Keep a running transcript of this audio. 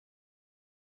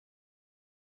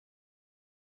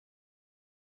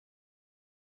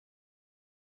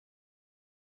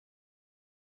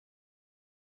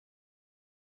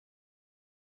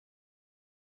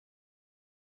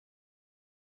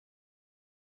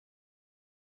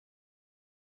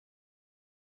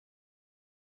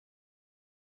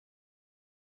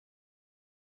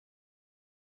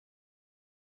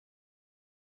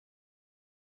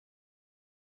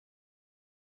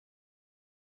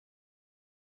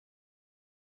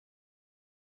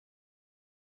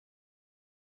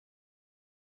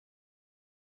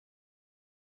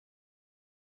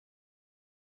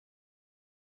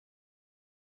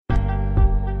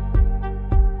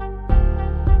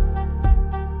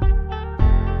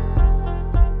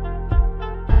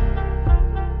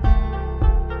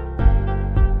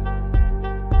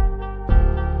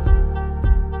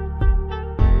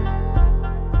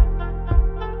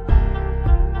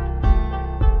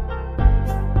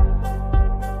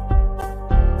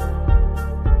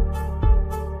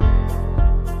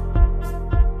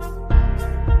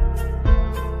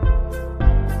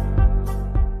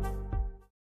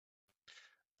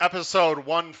Episode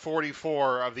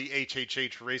 144 of the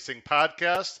HHH Racing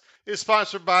Podcast is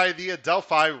sponsored by the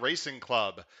Adelphi Racing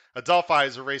Club. Adelphi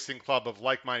is a racing club of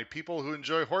like-minded people who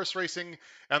enjoy horse racing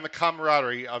and the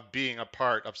camaraderie of being a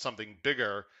part of something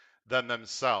bigger than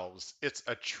themselves. It's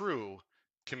a true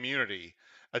community.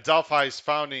 Adelphi's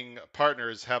founding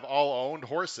partners have all owned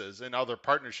horses in other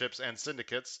partnerships and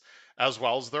syndicates, as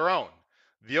well as their own.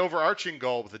 The overarching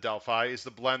goal with Adelphi is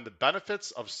to blend the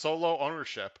benefits of solo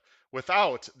ownership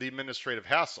without the administrative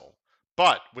hassle,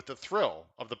 but with the thrill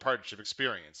of the partnership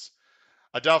experience.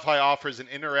 Adelphi offers an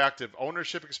interactive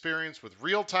ownership experience with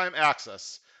real-time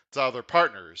access to other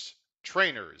partners,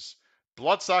 trainers,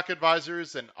 bloodstock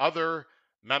advisors, and other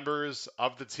members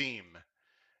of the team.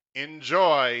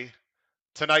 Enjoy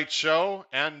tonight's show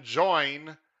and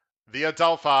join the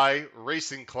Adelphi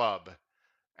Racing Club.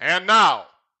 And now,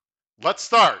 let's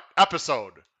start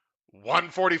episode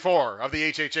 144 of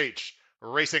the HHH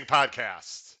Racing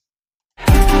Podcast.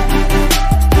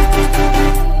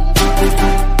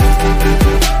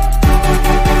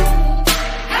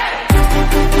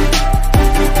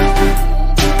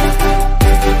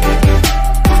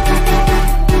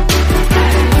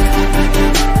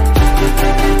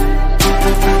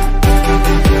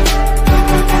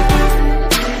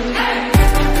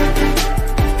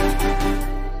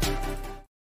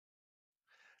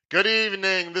 Good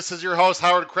evening, this is your host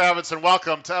Howard Kravitz, and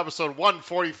welcome to episode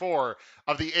 144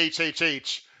 of the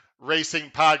HHH Racing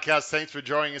Podcast. Thanks for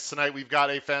joining us tonight. We've got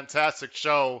a fantastic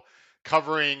show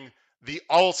covering the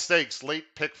All Stakes Late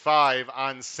Pick 5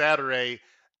 on Saturday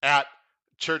at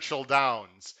Churchill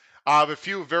Downs. I have a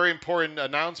few very important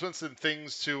announcements and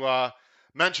things to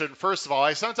mention. First of all,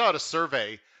 I sent out a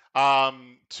survey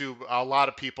to a lot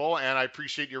of people, and I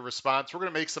appreciate your response. We're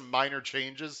going to make some minor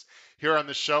changes here on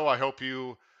the show. I hope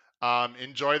you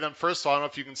enjoy them. First of all, I don't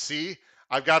know if you can see,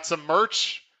 I've got some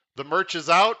merch. The merch is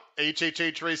out.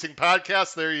 HHH Racing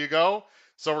Podcast. There you go.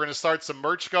 So we're going to start some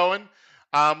merch going.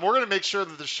 We're going to make sure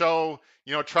that the show,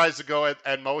 tries to go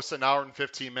at most an hour and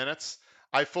 15 minutes.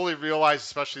 I fully realize,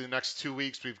 especially the next 2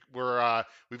 weeks, we've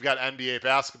got NBA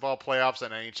basketball playoffs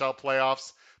and NHL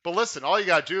playoffs. But listen, all you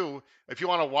got to do, if you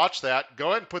want to watch that, go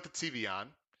ahead and put the TV on.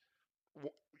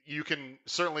 You can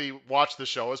certainly watch the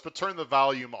shows, but turn the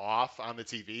volume off on the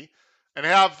TV and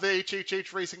have the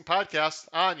HHH Racing Podcast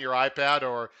on your iPad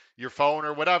or your phone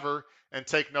or whatever and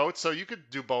take notes. So you could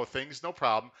do both things, no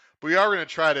problem. But we are going to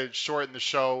try to shorten the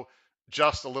show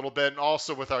just a little bit. And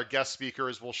also with our guest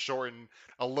speakers, we'll shorten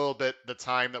a little bit the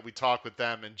time that we talk with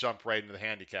them and jump right into the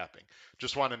handicapping.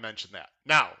 Just want to mention that.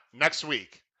 Now, next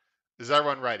week, is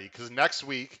everyone ready? Because next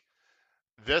week,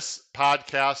 this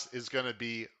podcast is going to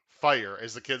be fire,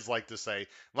 as the kids like to say.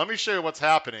 Let me show you what's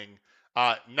happening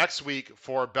next week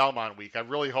for Belmont Week. I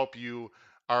really hope you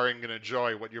are going to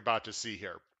enjoy what you're about to see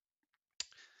here.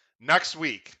 Next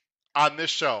week on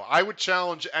this show, I would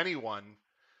challenge anyone,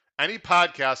 any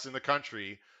podcast in the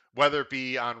country, whether it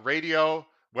be on radio,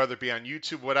 whether it be on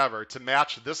YouTube, whatever, to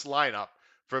match this lineup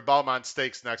for Belmont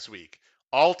Stakes next week.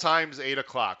 All times 8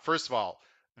 o'clock. First of all,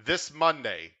 this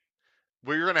Monday,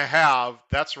 we're going to have,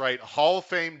 that's right, Hall of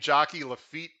Fame jockey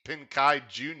Lafitte Pincay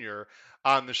Jr.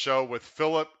 on the show with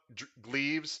Philip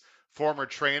Gleaves, former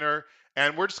trainer.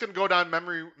 And we're just going to go down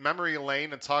memory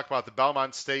lane and talk about the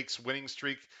Belmont Stakes winning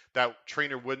streak that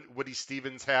trainer Woody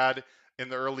Stevens had in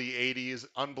the early 80s.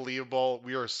 Unbelievable.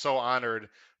 We are so honored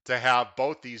to have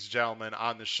both these gentlemen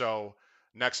on the show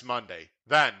next Monday.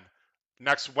 Then,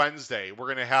 next Wednesday, we're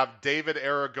going to have David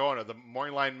Aragona, the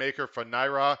morning line maker for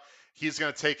NYRA. He's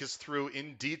going to take us through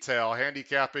in detail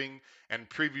handicapping and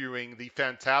previewing the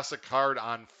fantastic card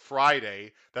on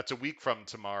Friday. That's a week from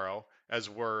tomorrow as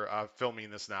we're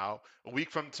filming this now. A week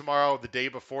from tomorrow, the day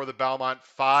before the Belmont,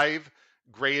 5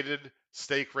 graded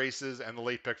stake races and the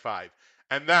late pick 5.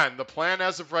 And then the plan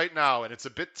as of right now, and it's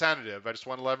a bit tentative, I just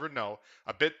want to let everyone know,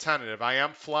 a bit tentative. I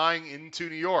am flying into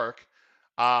New York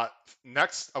a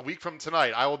week from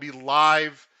tonight. I will be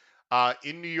live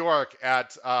in New York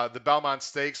at the Belmont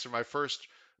Stakes for my first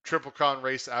Triple Crown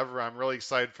race ever. I'm really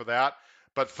excited for that.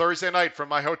 But Thursday night from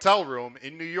my hotel room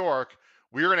in New York,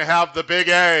 we're going to have the Big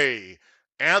A.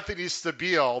 Anthony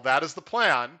Stabile, that is the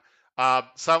plan.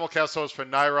 Simulcast host for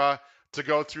NYRA to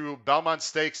go through Belmont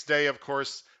Stakes Day. Of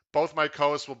course, both my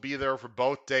co-hosts will be there for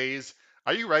both days.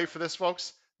 Are you ready for this,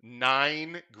 folks?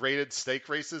 9 graded stake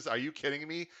races. Are you kidding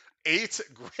me? 8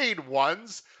 grade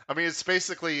 1s. I mean, it's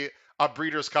basically a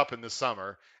Breeders' Cup in the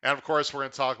summer. And of course, we're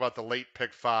going to talk about the late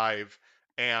pick 5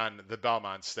 and the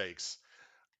Belmont Stakes.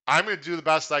 I'm going to do the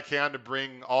best I can to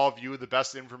bring all of you the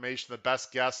best information, the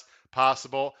best guests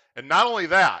possible. And not only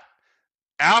that,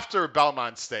 after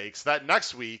Belmont Stakes, that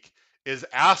next week is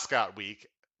Ascot Week,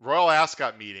 Royal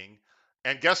Ascot meeting.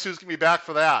 And guess who's going to be back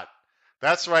for that?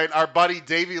 That's right. Our buddy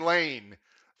Davey Lane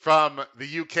from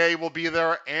the UK will be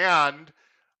there, and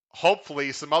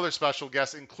hopefully some other special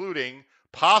guests, including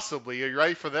possibly, are you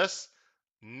ready for this?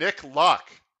 Nick Luck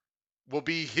will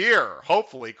be here,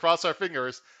 hopefully, cross our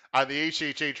fingers, on the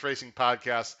HHH Racing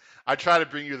Podcast. I try to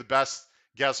bring you the best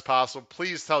guests possible.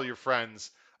 Please tell your friends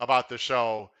about the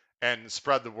show and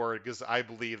spread the word, because I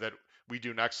believe that we do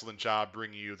an excellent job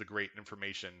bringing you the great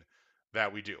information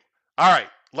that we do. All right,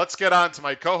 let's get on to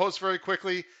my co-host very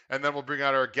quickly, and then we'll bring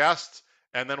out our guest,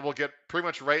 and then we'll get pretty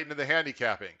much right into the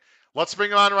handicapping. Let's bring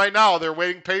them on right now. They're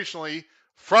waiting patiently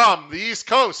from the East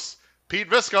Coast, Pete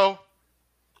Visco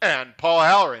and Paul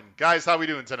Halloran. Guys, how we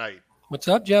doing tonight? What's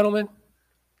up, gentlemen?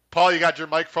 Paul, you got your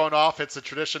microphone off. It's a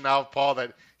tradition now, Paul,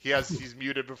 that he's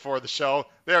muted before the show.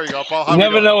 There you go, Paul. You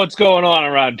never know what's going on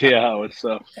around here, Howard.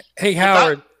 So, hey,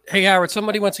 Howard. Hey, Howard.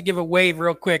 Somebody wants to give a wave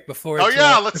real quick before. Oh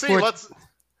yeah, let's see.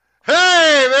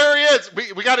 Hey, there he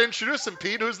is. We got to introduce him,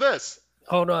 Pete. Who's this?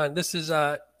 Hold on. This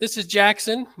is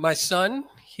Jackson, my son.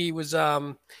 He was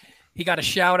he got a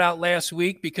shout out last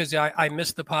week because I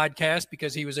missed the podcast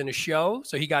because he was in a show,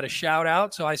 so he got a shout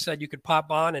out. So I said you could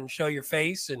pop on and show your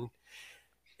face, and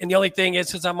the only thing is,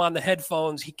 since I'm on the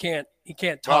headphones, he can't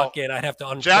talk in. I'd have to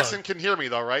unplug. Jackson can hear me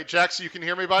though, right? Jackson, you can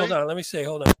hear me, buddy? Hold on, let me see.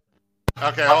 Hold on.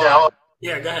 Okay, hold on.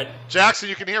 Yeah, go ahead. Jackson,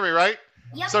 you can hear me, right?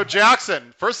 Yep. So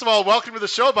Jackson, first of all, welcome to the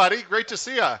show, buddy. Great to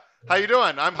see you. How you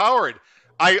doing? I'm Howard.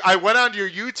 I went onto your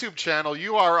YouTube channel.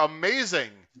 You are amazing.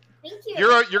 Thank you.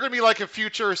 You're going to be like a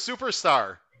future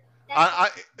superstar.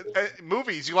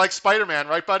 Movies. You like Spider-Man,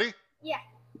 right, buddy? Yeah.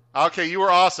 Okay, you were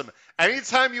awesome.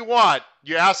 Anytime you want,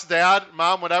 you ask Dad,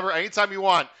 Mom, whatever. Anytime you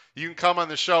want, you can come on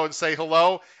the show and say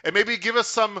hello, and maybe give us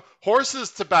some horses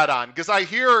to bet on, because I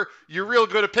hear you're real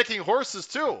good at picking horses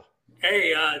too.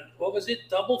 Hey, what was it?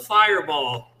 Double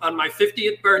Fireball on my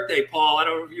 50th birthday, Paul. I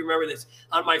don't know if you remember this.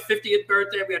 On my 50th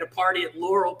birthday, we had a party at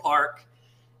Laurel Park,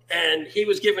 and he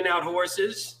was giving out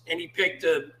horses, and he picked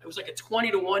it was like a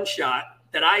 20-1 shot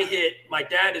that I hit. My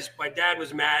dad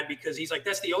was mad because he's like,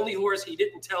 that's the only horse he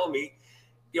didn't tell me.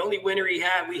 The only winner we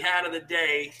had of the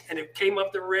day, and it came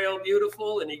up the rail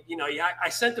beautiful. And I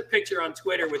sent a picture on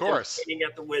Twitter with him sitting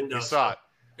at the window. You saw it.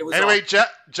 It was anyway, awesome.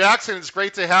 Jackson, it's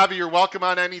great to have you. You're welcome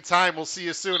on any time. We'll see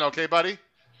you soon, okay, buddy?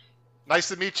 Nice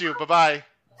to meet you. Bye-bye.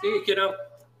 See you, kiddo.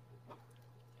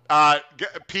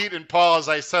 Pete and Paul, as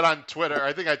I said on Twitter,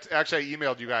 I think I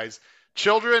emailed you guys.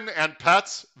 Children and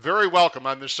pets, very welcome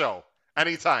on the show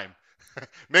anytime.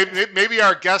 maybe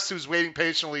our guest who's waiting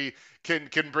patiently can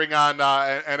bring on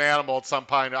an animal at some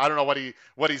point. I don't know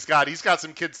what he's got. He's got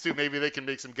some kids too. Maybe they can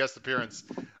make some guest appearance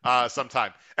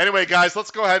sometime. Anyway, guys,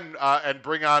 let's go ahead and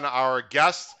bring on our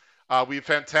guest. We have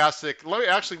fantastic.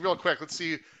 Real quick, let's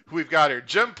see who we've got here.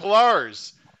 Jim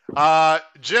Pillars.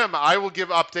 Jim, I will give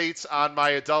updates on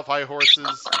my Adelphi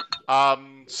horses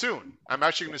soon. I'm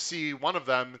actually going to see one of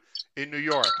them in New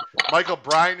York. Michael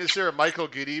Bryan is here. Michael,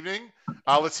 good evening.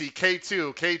 Let's see,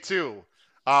 K2.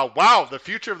 Wow, the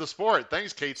future of the sport.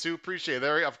 Thanks, K2. Appreciate it.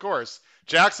 There, of course.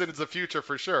 Jackson is the future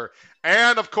for sure.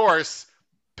 And, of course,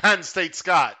 Penn State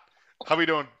Scott. How you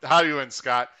doing,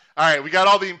 Scott? All right, we got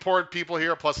all the important people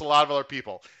here, plus a lot of other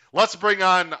people. Let's bring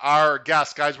on our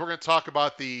guest, guys. We're going to talk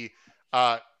about the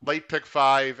late pick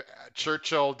 5,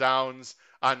 Churchill Downs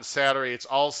on Saturday. It's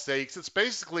all stakes. It's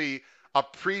basically a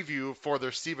preview for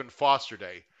their Stephen Foster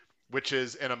Day, which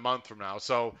is in a month from now.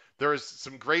 So there's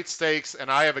some great stakes,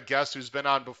 and I have a guest who's been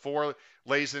on before,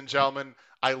 ladies and gentlemen.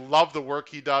 I love the work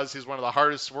he does. He's one of the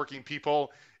hardest working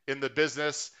people in the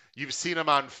business. You've seen him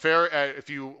on if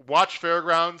you watch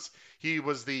Fairgrounds, he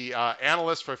was the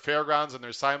analyst for Fairgrounds and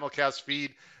their simulcast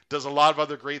feed, does a lot of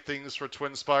other great things for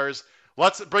Twin Spires.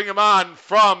 Let's bring him on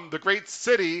from the great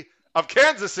city of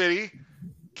Kansas City,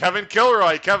 Kevin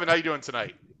Kilroy. Kevin, how you doing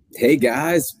tonight? Hey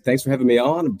guys, thanks for having me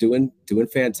on. I'm doing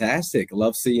fantastic. I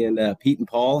love seeing Pete and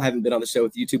Paul. Haven't been on the show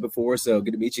with you two before, so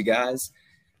good to meet you guys.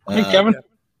 Hey Kevin,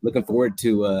 looking forward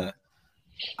to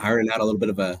ironing out a little bit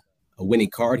of a winning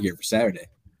card here for Saturday.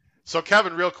 So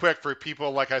Kevin, real quick for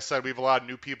people, like I said, we have a lot of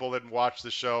new people that watch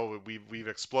the show. We've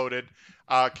exploded.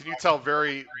 Can you tell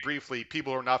very briefly,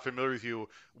 people who are not familiar with you,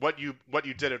 what you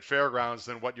did at Fairgrounds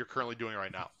and what you're currently doing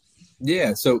right now?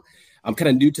 Yeah, so I'm kind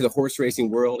of new to the horse racing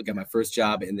world. I got my first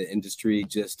job in the industry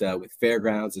just with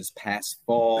Fairgrounds this past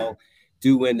fall,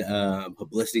 doing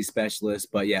publicity specialist,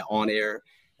 but yeah, on-air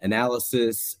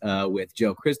analysis with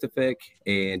Joe Christophic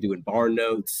and doing barn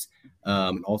notes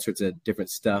and all sorts of different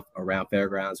stuff around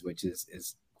Fairgrounds, which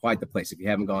is quite the place. If you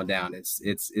haven't gone down, it's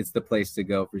the place to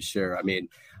go for sure. I mean,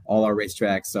 all our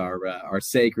racetracks are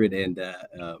sacred and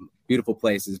beautiful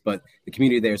places, but the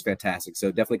community there is fantastic. So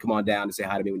definitely come on down and say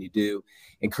hi to me when you do.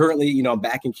 And currently, you know, I'm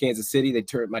back in Kansas City.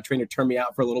 My trainer turned me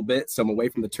out for a little bit, so I'm away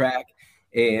from the track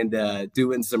and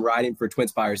doing some writing for Twin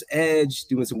Spires Edge,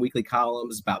 doing some weekly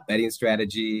columns about betting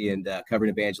strategy and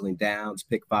covering Evangeline Downs,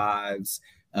 pick fives,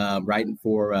 writing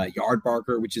for Yard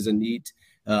Barker, which is a neat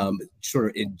sort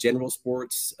of in general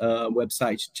sports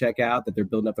website you should check out, that they're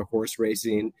building up the horse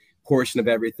racing portion of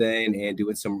everything and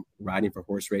doing some writing for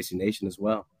Horse Racing Nation as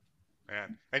well.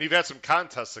 Man. And you've had some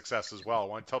contest success as well. I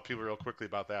want to tell people real quickly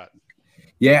about that.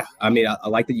 Yeah, I mean, I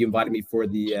like that you invited me for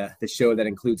the show that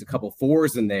includes a couple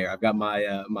fours in there. I've got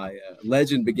my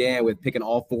legend began with picking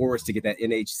all fours to get that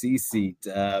NHC seat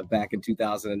back in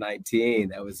 2019.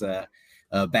 That was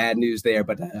bad news there,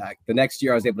 but the next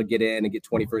year I was able to get in and get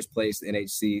 21st place in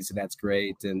NHC, so that's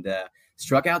great. And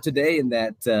struck out today in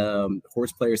that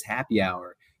Horse Players Happy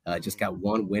Hour. Just got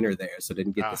one winner there, so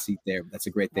didn't get the seat there. But that's a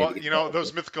great thing. Well, you know,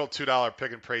 those mythical $2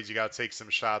 pick and praise, you got to take some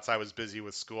shots. I was busy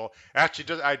with school.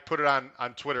 Actually, I put it on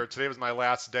Twitter. Today was my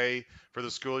last day for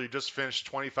the school. You just finished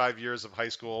 25 years of high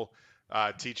school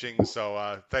teaching.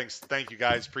 So thank you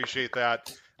guys. Appreciate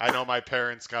that. I know my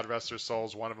parents, God rest their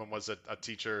souls, one of them was a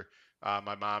teacher.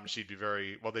 My mom,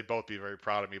 they'd both be very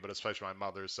proud of me, but especially my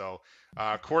mother. So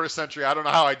quarter century, I don't know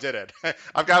how I did it.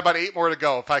 I've got about 8 more to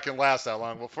go if I can last that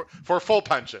long. Well, for full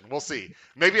pension, we'll see.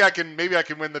 Maybe I can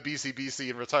win the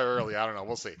BCBC and retire early. I don't know.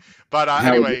 We'll see. But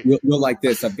anyway. You'll like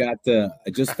this. I've got, I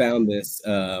just found this.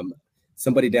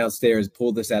 Somebody downstairs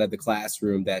pulled this out of the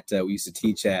classroom that we used to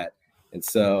teach at. And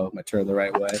so I'm going to turn the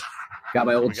right way. Got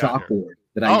my old chalkboard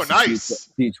that I used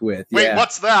to teach with. Wait, yeah.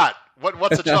 What's that?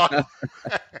 What's a chalk?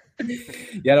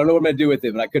 Yeah, I don't know what I'm gonna do with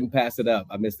it, but I couldn't pass it up.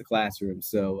 I missed the classroom,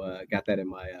 so got that in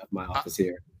my office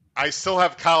here. I still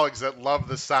have colleagues that love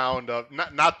the sound of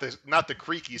not the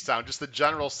creaky sound, just the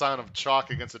general sound of chalk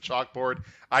against a chalkboard.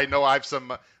 I know I have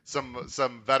some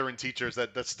veteran teachers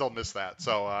that still miss that.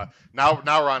 So now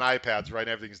we're on iPads, right?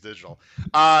 Everything's digital.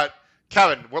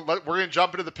 Kevin, we're going to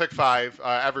jump into the pick five.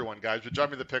 Everyone, guys, we're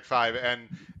jumping into the pick five. And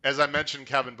as I mentioned,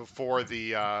 Kevin, before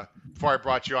I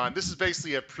brought you on, this is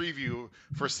basically a preview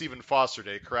for Stephen Foster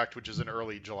Day, correct? Which is in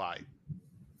early July.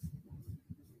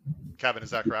 Kevin,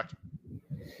 is that correct?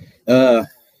 I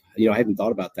haven't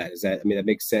thought about that. That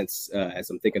makes sense as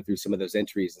I'm thinking through some of those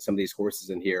entries and some of these horses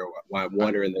in here. Why I'm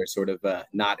wondering they're sort of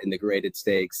not in the graded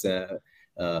stakes.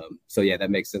 So yeah, that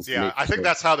makes sense. Yeah, I think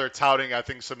that's how they're touting. I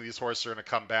think some of these horses are going to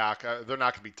come back. They're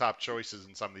not going to be top choices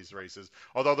in some of these races.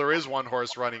 Although there is one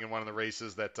horse running in one of the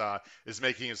races that is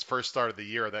making his first start of the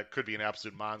year. That could be an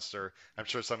absolute monster. I'm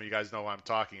sure some of you guys know what I'm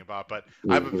talking about. But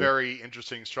I have a very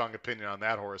interesting, strong opinion on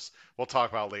that horse. We'll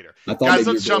talk about later. Guys,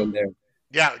 let's jump there.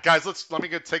 Yeah, guys, let me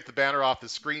take the banner off the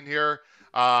screen here.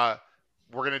 We're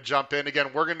going to jump in again.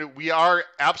 We are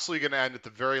absolutely going to end at the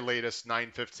very latest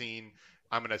 9:15.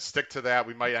 I'm going to stick to that.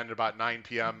 We might end at about 9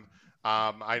 p.m.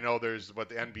 I know there's the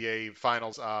NBA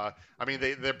finals.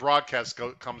 Their broadcast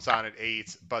comes on at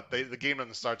 8, but the game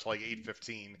doesn't start till like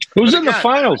 8:15. Who's in the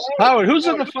finals, Howard? Who's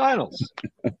in the finals?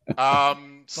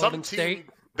 Some team.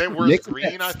 They were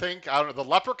green, I think. I don't know. The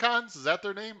Leprechauns, is that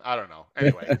their name? I don't know.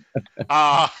 Anyway,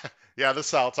 yeah, the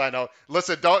Celts. I know.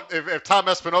 Listen, if Tom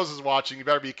Espinosa is watching, you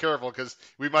better be careful because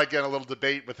we might get in a little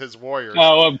debate with his Warriors.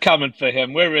 Oh, I'm coming for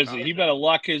him. Where is he? He better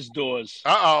lock his doors.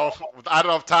 I don't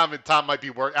know if Tom might be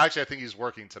working. Actually, I think he's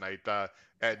working tonight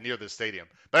near the stadium.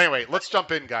 But anyway, let's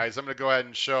jump in, guys. I'm going to go ahead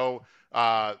and show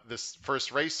this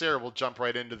first race here. We'll jump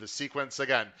right into the sequence.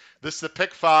 Again, this is the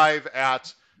pick 5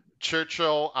 at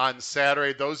Churchill on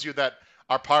Saturday. Those of you that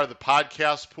are part of the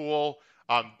podcast pool,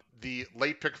 the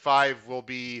late pick 5 will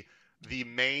be the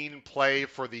main play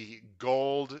for the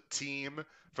gold team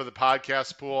for the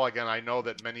podcast pool. Again, I know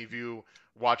that many of you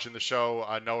watching the show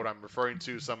know what I'm referring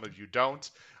to. Some of you don't.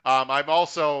 I'm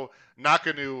also not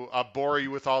going to bore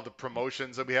you with all the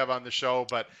promotions that we have on the show,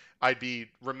 but I'd be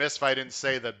remiss if I didn't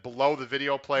say that below the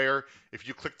video player, if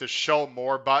you click the show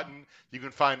more button, you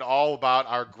can find all about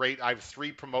our I have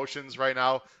 3 promotions right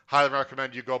now. Highly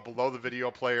recommend you go below the video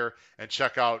player and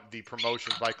check out the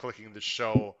promotions by clicking the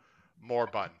show more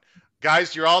button.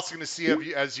 Guys, you're also going to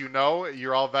see, as you know,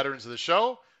 you're all veterans of the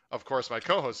show. Of course, my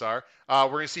co-hosts are. We're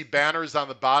going to see banners on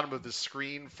the bottom of the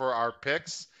screen for our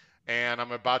picks, and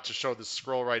I'm about to show the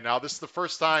scroll right now. This is the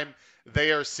first time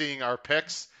they are seeing our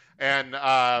picks, and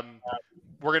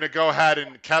we're going to go ahead,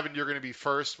 and Kevin, you're going to be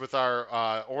first with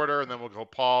our order, and then we'll go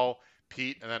Paul,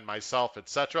 Pete, and then myself,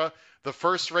 etc. The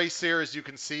first race here, as you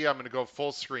can see, I'm going to go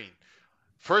full screen.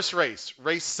 First race,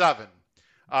 race 7.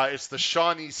 It's the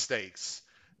Shawnee Stakes.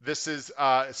 This is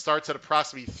it starts at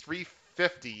approximately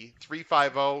 350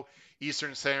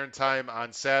 Eastern Standard Time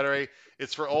on Saturday.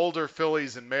 It's for older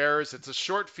fillies and mares. It's a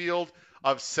short field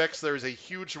of 6. There's a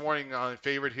huge morning on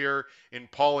favorite here in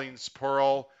Pauline's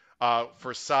Pearl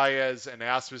for Saez and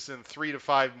Asmussen. 3 to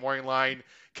 5 morning line.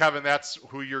 Kevin, that's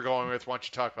who you're going with. Why don't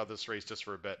you talk about this race just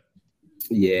for a bit?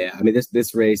 Yeah, I mean,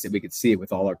 this race, we could see it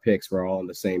with all our picks. We're all on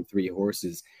the same 3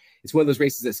 horses. It's one of those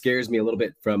races that scares me a little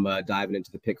bit from diving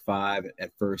into the pick 5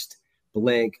 at first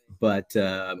blink, but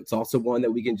it's also one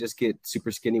that we can just get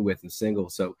super skinny with in single.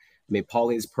 So, I mean,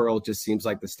 Pauline's Pearl just seems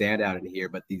like the standout in here,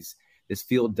 but this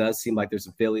field does seem like there's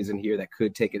some fillies in here that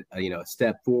could take a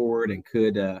step forward and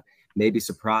could maybe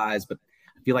surprise, but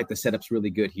I feel like the setup's really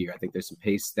good here. I think there's some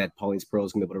pace that Pauline's Pearl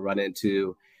is going to be able to run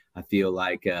into. I feel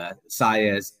like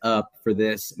Saez up for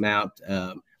this mount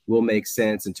will make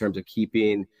sense in terms of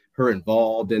keeping her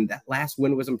involved. And that last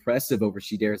win was impressive over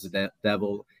She Dares the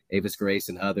Devil, Avis Grace,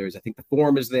 and others. I think the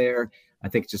form is there. I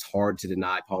think it's just hard to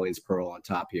deny Pauline's Pearl on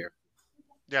top here.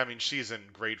 Yeah, I mean, she's in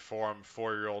great form.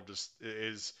 4-year-old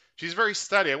she's very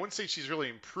steady. I wouldn't say she's really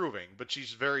improving, but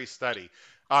she's very steady.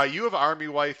 You have Army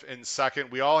Wife in second.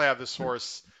 We all have this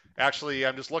horse. Actually,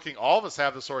 I'm just looking. All of us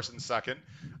have this horse in second.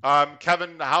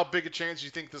 Kevin, how big a chance do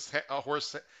you think this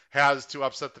horse has to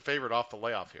upset the favorite off the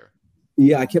layoff here?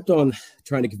 Yeah, I kept on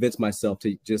trying to convince myself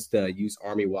to just use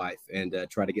Army Wife and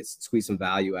try to squeeze some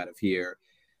value out of here.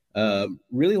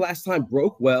 Really last time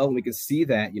broke well, and we can see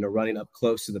that, running up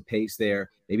close to the pace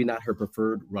there, maybe not her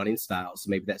preferred running style. So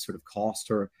maybe that sort of cost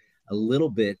her a little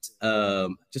bit.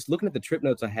 Just looking at the trip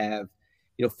notes I have,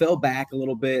 fell back a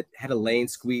little bit, had a lane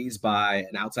squeeze by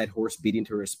an outside horse beating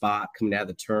to her spot coming out of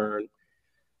the turn.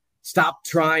 Stopped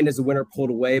trying as the winner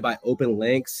pulled away by open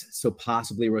links. So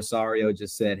possibly Rosario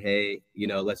just said, hey,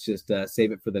 let's just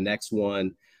save it for the next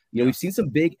one. We've seen some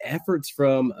big efforts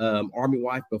from Army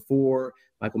Wife before.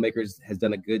 Michael Makers has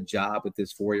done a good job with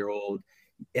this 4-year-old.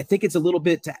 I think it's a little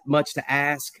bit much to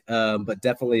ask, but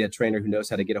definitely a trainer who knows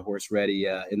how to get a horse ready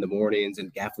in the mornings,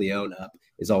 and Gaffleone up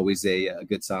is always a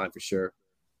good sign for sure.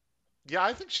 Yeah,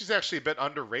 I think she's actually a bit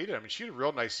underrated. I mean, she had a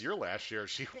real nice year last year.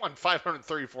 She won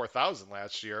 $534,000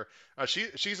 last year.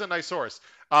 She's a nice horse.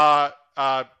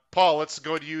 Paul, let's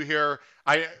go to you here.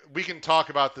 We can talk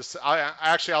about this.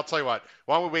 I'll tell you what.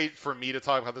 Why don't we wait for me to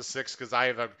talk about the 6, because I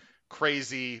have a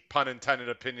crazy, pun intended,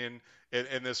 opinion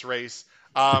in this race.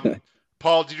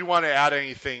 Paul, did you want to add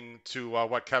anything to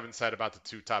what Kevin said about the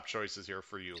 2 top choices here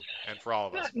for you and for all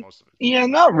of us, most of it? Yeah,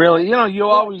 not really. You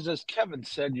always, as Kevin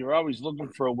said, you're always looking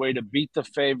for a way to beat the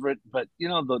favorite. But,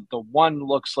 the one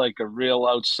looks like a real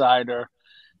outsider.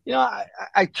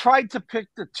 I tried to pick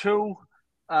the 2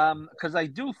 because I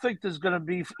do think there's going to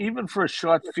be, even for a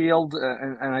short field,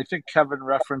 and I think Kevin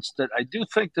referenced it, I do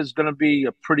think there's going to be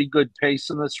a pretty good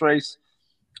pace in this race.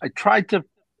 I tried to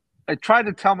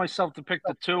tell myself to pick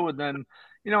the 2, and then,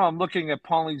 I'm looking at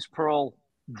Pauline's Pearl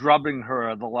drubbing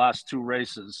her the last 2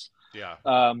 races. Yeah.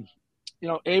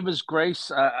 Ava's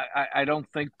Grace, I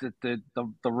don't think that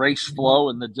the race flow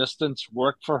and the distance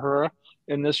work for her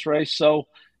in this race. So,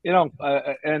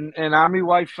 and Army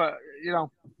Wife,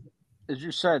 as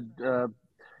you said,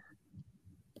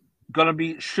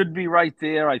 should be right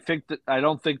there. I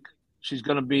don't think she's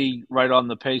going to be right on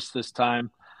the pace this time,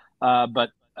 but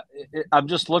I'm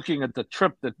just looking at the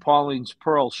trip that Pauline's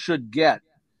Pearl should get,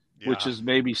 which is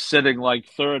maybe sitting like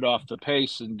 3rd off the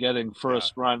pace and getting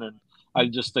first run. And I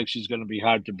just think she's going to be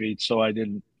hard to beat. So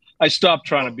I stopped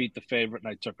trying to beat the favorite,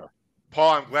 and I took her.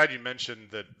 Paul, I'm glad you mentioned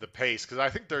the pace, because I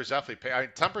think there's definitely pace.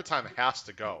 Temper Time has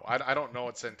to go. I don't know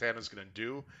what Santana's going to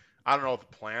do. I don't know the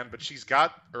plan, but she's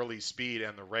got early speed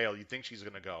and the rail. You think she's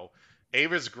going to go.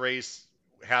 Ava's Grace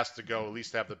has to go, at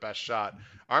least to have the best shot.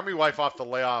 Army Wife off the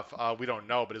layoff, we don't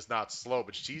know, but is not slow,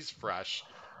 but she's fresh.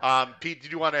 Pete,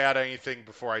 did you want to add anything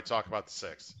before I talk about the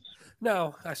 6?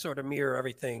 No, I sort of mirror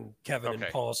everything Kevin and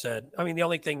Paul said. I mean, the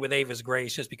only thing with Ava's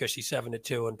Grace, just because she's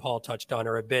 7-2, and Paul touched on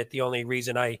her a bit, the only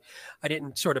reason I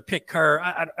didn't sort of pick her,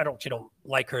 I don't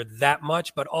like her that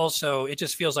much, but also it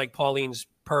just feels like Pauline's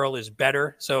Pearl is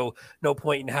better. So no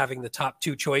point in having the top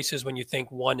 2 choices when you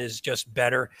think one is just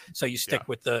better. So you stick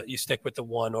with the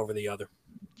one over the other.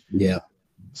 Yeah.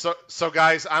 So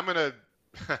guys, I'm gonna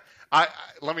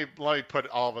let me put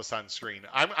all of us on screen.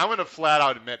 I'm gonna flat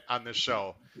out admit on this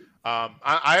show,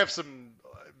 I have some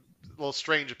little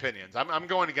strange opinions. I'm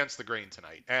going against the grain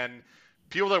tonight, and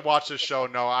people that watch this show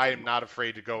know I am not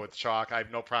afraid to go with chalk. I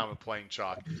have no problem with playing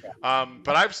chalk,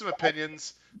 but I have some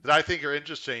opinions that I think are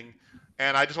interesting,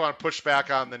 and I just want to push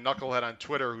back on the knucklehead on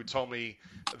Twitter who told me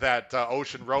that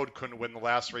Ocean Road couldn't win the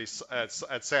last race at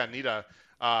Santa Anita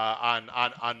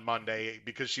on Monday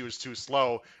because she was too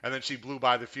slow, and then she blew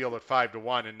by the field at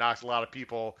 5-1 and knocked a lot of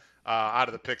people out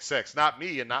of the pick six. Not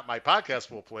me and not my podcast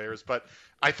pool players, but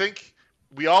I think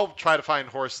we all try to find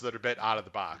horses that are a bit out of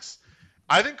the box.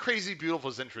 I think Crazy Beautiful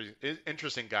is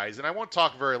interesting, guys, and I won't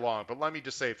talk very long, but let me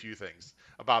just say a few things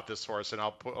about this horse, and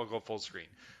I'll go full screen.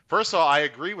 First of all, I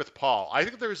agree with Paul. I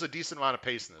think there's a decent amount of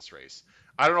pace in this race.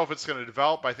 I don't know if it's going to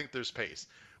develop, but I think there's pace.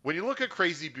 When you look at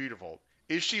Crazy Beautiful,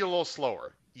 is she a little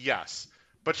slower? Yes.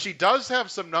 But she does have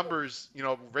some numbers,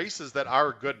 races that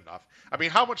are good enough. I mean,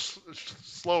 how much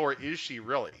slower is she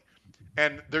really?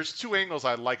 And there's two angles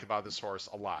I like about this horse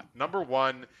a lot. Number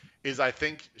one is I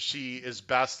think she is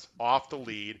best off the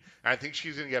lead, and I think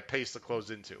she's going to get pace to close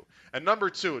into. And number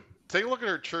two, take a look at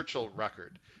her Churchill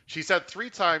record. She's had 3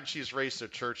 times she's raced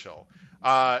at Churchill,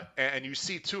 and you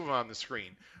see 2 of them on the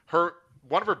screen.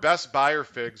 One of her best Beyer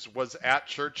figs was at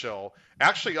Churchill,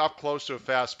 actually up close to a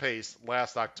fast pace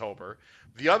last October.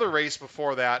 The other race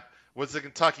before that was the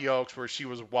Kentucky Oaks, where she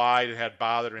was wide and had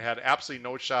bothered and had absolutely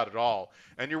no shot at all.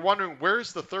 And you're wondering,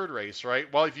 where's the third race,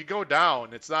 right? Well, if you go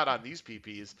down, it's not on these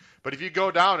PPs, but if you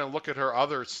go down and look at her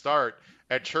other start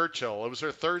at Churchill, it was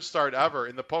her 3rd start ever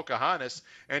in the Pocahontas,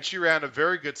 and she ran a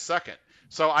very good second.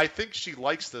 So I think she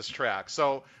likes this track.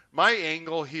 So my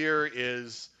angle here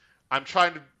is I'm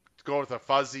trying to go with a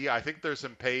fuzzy. I think there's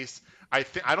some pace. I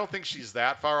don't think she's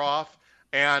that far off.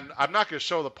 And I'm not going to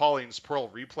show the Pauline's Pearl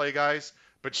replay, guys,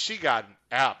 but she got an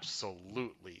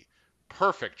absolutely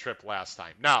perfect trip last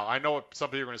time. Now, I know what some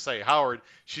people are going to say, Howard,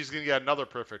 she's going to get another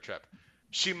perfect trip.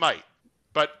 She might,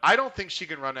 but I don't think she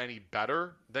can run any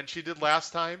better than she did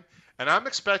last time. And I'm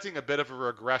expecting a bit of a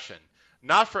regression,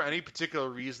 not for any particular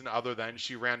reason other than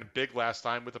she ran big last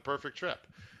time with a perfect trip.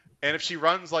 And if she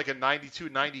runs like a 92,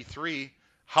 93,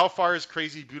 how far is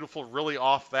Crazy Beautiful really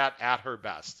off that at her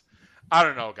best? I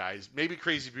don't know, guys. Maybe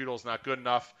Crazy Beautiful is not good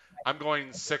enough. I'm going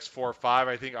 6-4-5.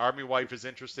 I think Army Wife is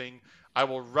interesting. I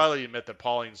will readily admit that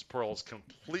Pauline's Pearl is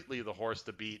completely the horse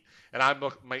to beat, and I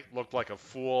might look like a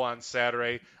fool on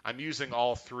Saturday. I'm using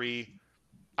all 3.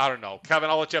 I don't know. Kevin,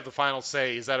 I'll let you have the final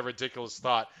say. Is that a ridiculous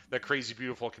thought that Crazy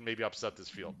Beautiful can maybe upset this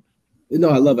field? No,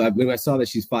 I love it. When I saw that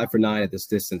she's 5 for 9 at this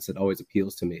distance, it always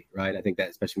appeals to me, right? I think that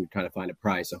especially when you're trying to find a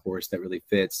price, a horse that really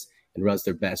fits and runs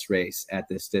their best race at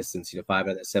this distance, 5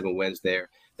 out of 7 wins there.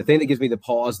 The thing that gives me the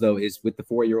pause, though, is with the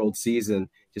 4-year-old season,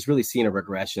 just really seeing a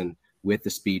regression with the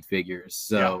speed figures.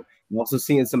 So I'm also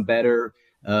seeing some better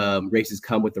races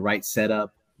come with the right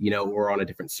setup, or on a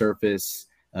different surface,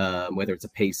 whether it's a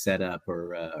pace setup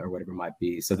or whatever it might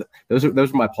be. So those are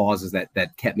my pauses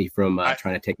that kept me from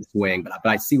trying to take a swing. But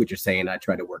I see what you're saying. I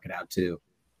try to work it out too.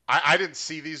 I didn't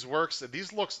see these works.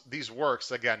 These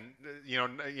works again.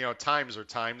 Times are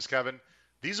times, Kevin.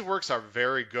 These works are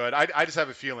very good. I just have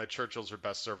a feeling that Churchill's her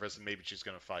best surface, and maybe she's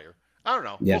going to fire. I don't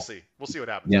know. Yeah. We'll see. We'll see what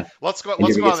happens. Yeah. Let's go on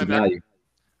the next.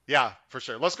 Yeah, for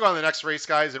sure. Let's go on the next race,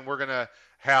 guys, and we're gonna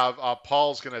have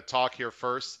Paul's gonna talk here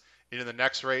first into the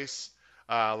next race.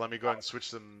 Let me go ahead and switch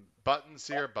some buttons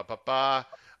here.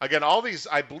 Again,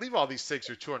 I believe all these stakes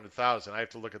are 200,000. I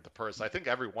have to look at the purse. I think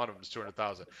every one of them is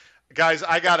 200,000. Guys,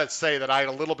 I gotta say that I had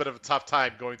a little bit of a tough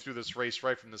time going through this race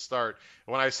right from the start.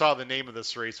 When I saw the name of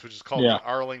this race, which is called the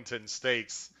Arlington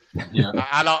Stakes. Yeah.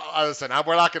 Listen. I'm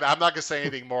not gonna say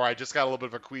anything more. I just got a little bit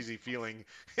of a queasy feeling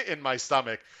in my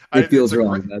stomach. It feels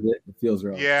wrong, doesn't it? It feels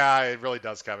wrong. Yeah, it really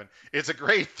does, Kevin. It's a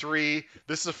grade 3.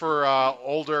 This is for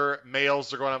older males.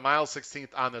 They're going on mile 16th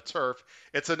on the turf.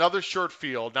 It's another short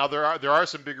field. Now there are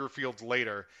some bigger fields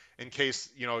later. In case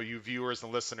you viewers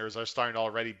and listeners are starting to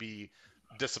already be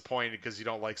disappointed because you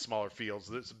don't like smaller fields.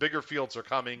 The bigger fields are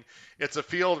coming. It's a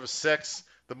field of 6.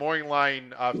 The morning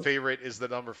line favorite is the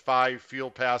number 5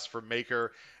 Field Pass for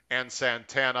Maker and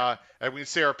Santana. And we can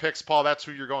see our picks, Paul. That's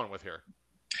who you're going with here.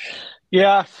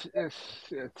 Yeah,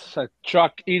 it's a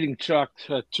eating chalk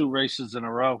 2 races in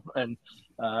a row. And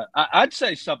I'd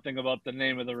say something about the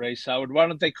name of the race, Howard. Why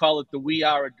don't they call it the We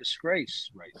Are a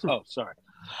Disgrace race? Oh, sorry.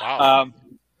 Wow.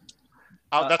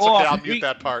 That's okay. I'll mute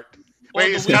that part.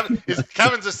 Wait, is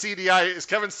Kevin's a CDI? Is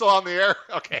Kevin still on the air?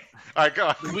 Okay. All right, go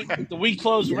on. The We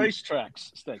Close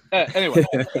racetracks thing. Anyway.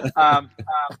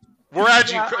 We're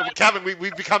edgy. Kevin,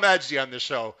 we've become edgy on this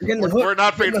show. We're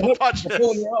not faithful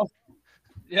punches.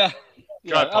 Yeah.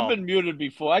 Ahead, I've been muted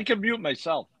before. I can mute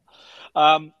myself.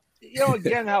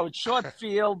 Again, how it's short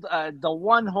field. The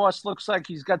one horse looks like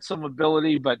he's got some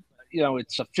ability, but,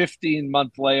 it's a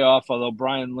 15-month layoff, although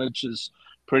Brian Lynch is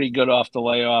pretty good off the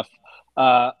layoff.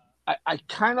 I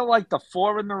kind of like the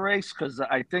 4 in the race because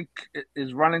I think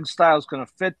his running style is going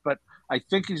to fit, but I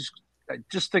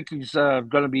just think he's going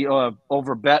to be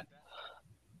over bet.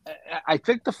 I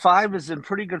think the 5 is in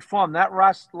pretty good form. That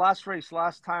last race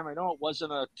last time, I know it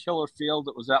wasn't a killer field.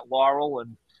 It was at Laurel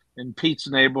and in Pete's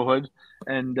neighborhood,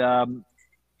 and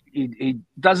he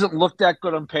doesn't look that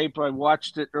good on paper. I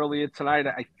watched it earlier tonight.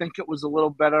 I think it was a little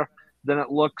better than it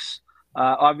looks.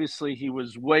 Obviously, he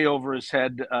was way over his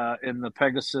head in the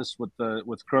Pegasus with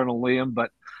Colonel Liam,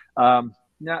 but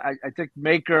yeah, I think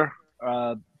Maker,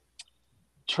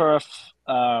 turf,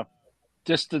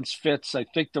 distance fits. I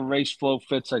think the race flow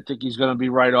fits. I think he's going to be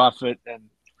right off it, and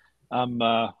I'm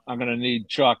going to need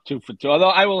chalk 2 for 2. Although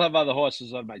I will have other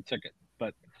horses on my ticket,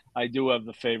 but I do have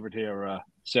the favorite here.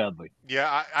 Sadly,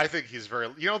 Yeah, I think he's very.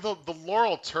 The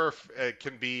Laurel turf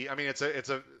can be. I mean,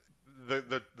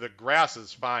 the grass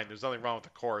is fine. There's nothing wrong with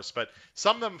the course, but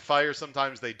some of them fire.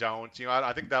 Sometimes they don't.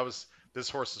 I think that was this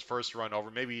horse's first run over.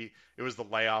 Maybe it was the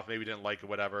layoff. Maybe he didn't like it.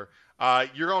 Whatever.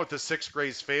 You're going with the 6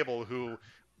 Grays Fable, who,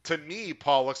 to me,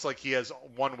 Paul, looks like he has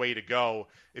one way to go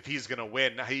if he's going to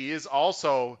win. Now, he is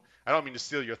also. I don't mean to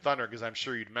steal your thunder because I'm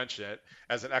sure you'd mention it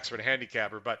as an expert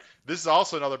handicapper, but this is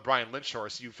also another Brian Lynch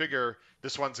horse. You figure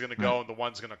this one's going to go and the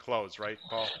one's going to close, right,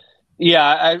 Paul?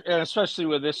 yeah, and especially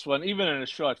with this one, even in a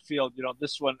short field,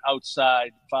 this one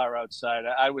outside, far outside,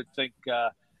 I would think,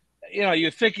 you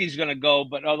think he's going to go,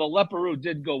 but although Leparoux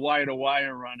did go wire to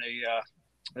wire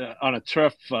on a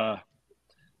turf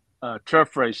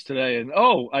race today, and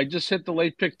I just hit the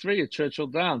late pick 3 at Churchill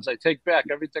Downs. I take back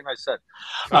everything I said.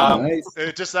 Nice.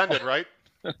 It just ended, right?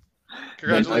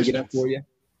 Congratulations. Get up for you.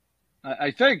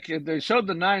 I think they showed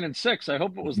the 9 and 6. I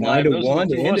hope it was 9 live. to 1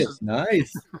 to end it.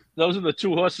 Nice. Those are the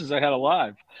 2 horses I had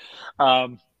alive.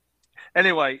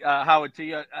 Anyway, Howard, to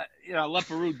you,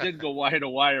 Leparoux did go wire to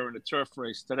wire in a turf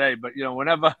race today, but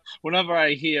whenever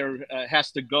I hear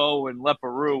has to go and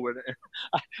Leparoux, and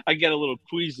I get a little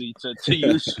queasy to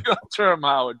use your term,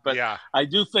 Howard. But yeah. I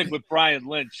do think with Brian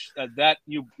Lynch, that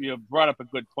you brought up a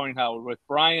good point, Howard. With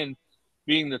Brian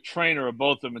being the trainer of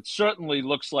both of them, it certainly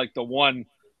looks like the one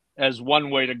has one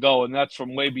way to go, and that's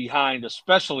from way behind,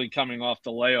 especially coming off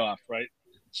the layoff, right?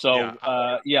 So,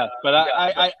 but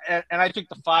I think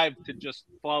the 5 could just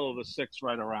follow the 6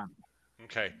 right around.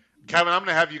 Okay. Kevin, I'm going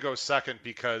to have you go second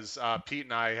because Pete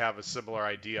and I have a similar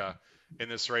idea in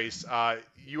this race.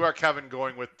 You are, Kevin,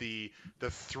 going with the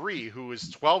 3, who is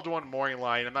 12 to 1 morning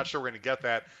line. I'm not sure we're going to get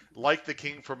that. Like the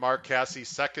King for Mark Casse,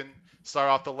 second start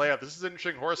off the layoff. This is an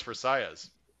interesting horse for Saez.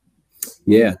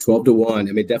 Yeah, 12 to 1.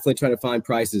 I mean, definitely trying to find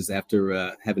prices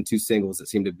after having 2 singles that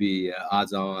seem to be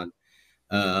odds on.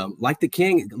 Like the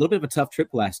King, a little bit of a tough trip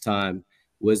last time,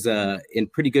 was in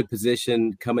pretty good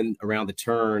position coming around the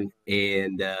turn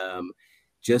and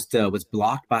just was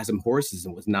blocked by some horses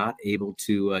and was not able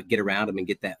to get around him and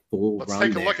get that full run. Let's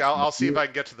take a there. look. I'll see if I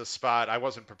can get to the spot. I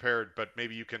wasn't prepared, but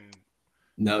maybe you can.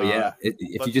 No, yeah.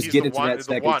 If you just get into that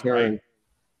second turn,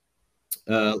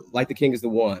 right? Like the King is the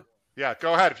one. Yeah,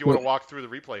 go ahead if you want to walk through the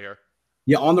replay here.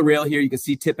 Yeah, on the rail here, you can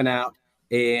see tipping out.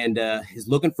 And is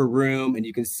looking for room, and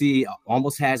you can see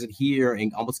almost has it here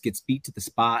and almost gets beat to the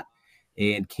spot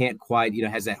and can't quite,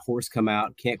 has that horse come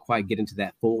out, can't quite get into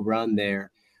that full run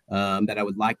there that I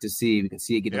would like to see. We can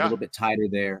see it get a little bit tighter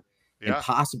there. Yeah. And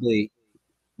possibly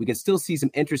we can still see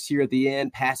some interest here at the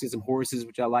end, passing some horses,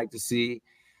 which I like to see.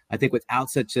 I think without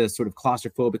such a sort of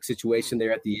claustrophobic situation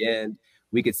there at the end,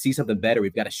 we could see something better.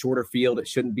 We've got a shorter field. It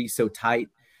shouldn't be so tight.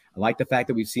 I like the fact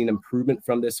that we've seen improvement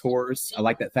from this horse. I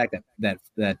like that fact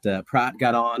that Pratt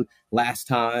got on last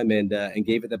time and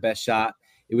gave it the best shot.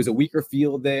 It was a weaker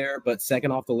field there, but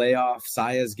second off the layoff,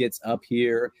 Saez gets up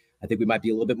here. I think we might be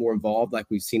a little bit more involved like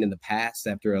we've seen in the past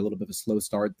after a little bit of a slow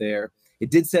start there.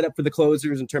 It did set up for the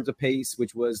closers in terms of pace,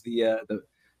 which was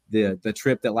the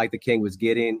trip that Like the King was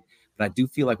getting. But I do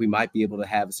feel like we might be able to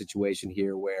have a situation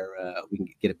here where we can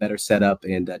get a better setup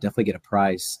and definitely get a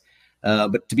price.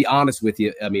 But to be honest with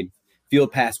you, I mean,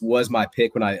 Field Pass was my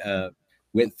pick when I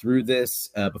went through this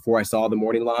before I saw the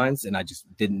morning lines, and I just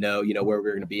didn't know, where we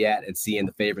were going to be at, and seeing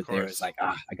the favorite there is like,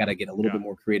 I got to get a little bit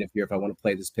more creative here if I want to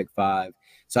play this pick 5.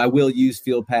 So I will use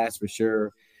Field Pass for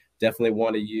sure. Definitely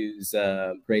want to use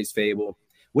Gray's Fable.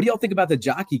 What do y'all think about the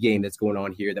jockey game that's going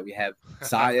on here that we have?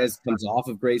 Saez comes off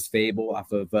of Gray's Fable,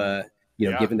 off of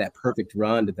given that perfect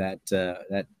run to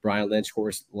that Brian Lynch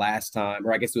horse last time,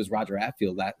 or I guess it was Roger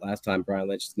Atfield last time. Brian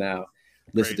Lynch is now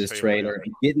listed as trainer,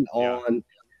 getting on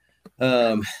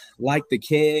Like the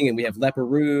King, and we have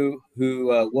Leparoux, who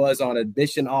was on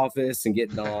admission office and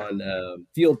getting on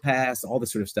Field Pass, all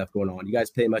this sort of stuff going on. You guys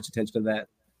pay much attention to that?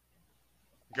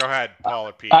 Go ahead, Paul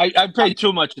or Pete. I pay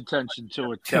too much attention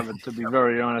to it, Kevin, to be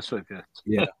very honest with you.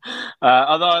 Yeah.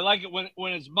 Although I like it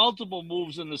when it's multiple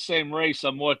moves in the same race,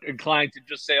 I'm more inclined to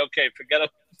just say, okay, forget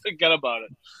about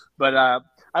it. But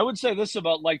I would say this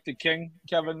about Like the King,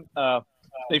 Kevin.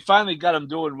 They finally got him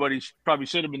doing what he probably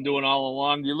should have been doing all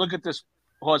along. You look at this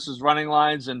horse's running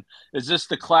lines, and is this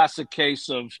the classic case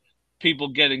of people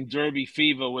getting Derby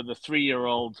fever with a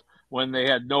 3-year-old when they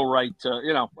had no right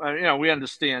to? We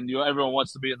understand. Everyone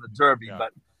wants to be in the Derby, Yeah.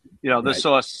 but this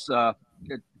horse.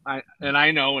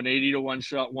 I know an 80-1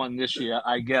 shot won this year.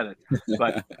 I get it,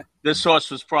 but this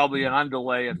horse was probably an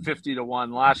underlay at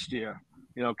 50-1 last year.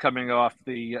 Coming off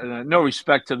the no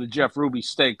respect to the Jeff Ruby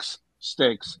stakes.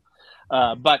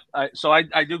 But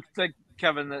I do think,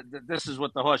 Kevin, that this is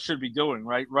what the horse should be doing,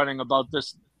 right? Running about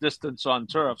this distance on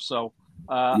turf. So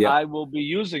I will be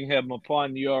using him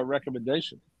upon your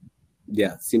recommendation.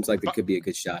 Yeah, seems like there could be a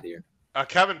good shot here.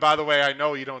 Kevin, by the way, I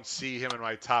know you don't see him in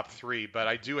my top 3, but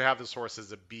I do have this horse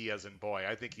as a B as in boy.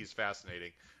 I think he's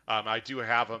fascinating. I do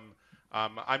have him.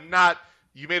 I'm not.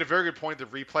 You made a very good point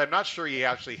of replay. I'm not sure he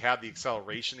actually had the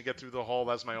acceleration to get through the hole.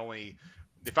 That's my only.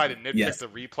 If I didn't nitpick the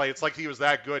replay, it's like he was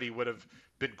that good. He would have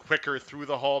been quicker through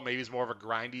the hole. Maybe he's more of a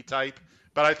grindy type.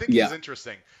 But I think he's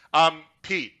interesting.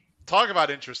 Pete, talk about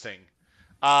interesting.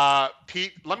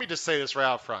 Pete, let me just say this right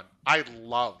out front. I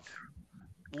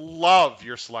love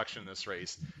your selection in this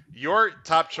race. Your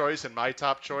top choice and my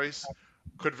top choice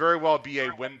could very well be a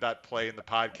win bet play in the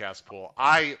podcast pool.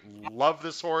 I love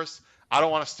this horse. I don't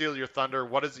want to steal your thunder.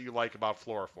 What is it you like about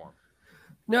Floriform?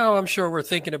 No, I'm sure we're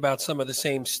thinking about some of the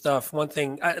same stuff.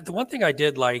 The one thing I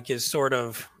did like is sort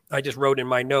of, I just wrote in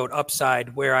my note,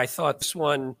 upside, where I thought this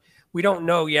one, we don't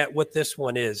know yet what this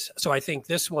one is. So I think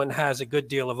this one has a good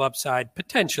deal of upside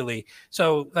potentially.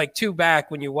 So like 2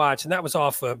 back when you watch, and that was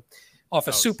off a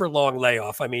super long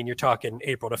layoff. I mean, you're talking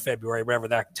April to February, whatever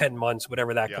that 10 months,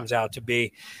 whatever that comes out to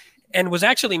be, and was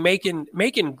actually making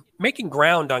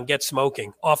ground on Get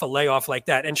Smoking off a layoff like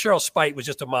that. And Cheryl Spite was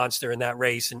just a monster in that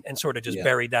race and sort of just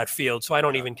buried that field. So I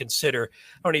don't even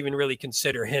really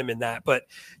consider him in that, but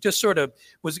just sort of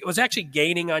was actually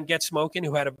gaining on Get Smoking,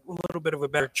 who had a little bit of a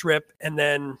better trip. And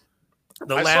then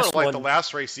I sort of like the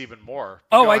last race even more.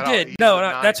 I did. No,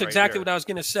 that's exactly what I was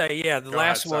going to say. Yeah, the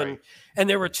last one. And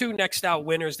there were 2 next out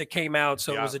winners that came out.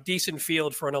 So it was a decent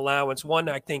field for an allowance. One,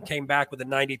 I think, came back with a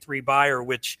 93 buyer,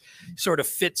 which sort of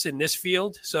fits in this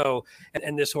field. So,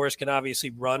 and this horse can obviously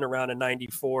run around a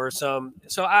 94 or some.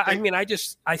 So, I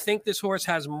think this horse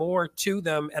has more to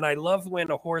them. And I love when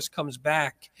a horse comes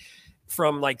back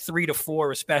from like 3 to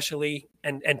 4, especially,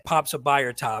 and pops a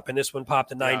buyer top. And this one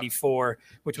popped a 94,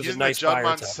 which was a nice buyer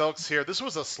top. Silks here. This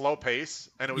was a slow pace,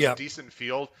 and it was a decent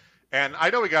field. And I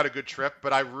know he got a good trip,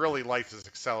 but I really liked his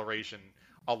acceleration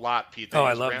a lot, Pete.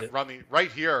 I loved it. Running right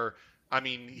here, I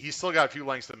mean, he's still got a few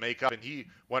lengths to make up, and he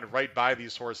went right by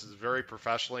these horses very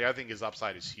professionally. I think his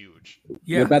upside is huge.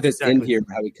 Yeah, what about this end here,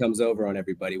 how he comes over on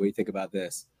everybody? What do you think about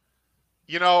this?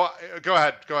 Go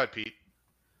ahead, Pete.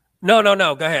 No.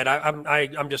 Go ahead.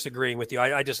 I'm just agreeing with you.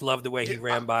 I just love the way he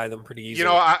ran by them pretty easily.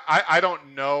 I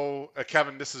don't know,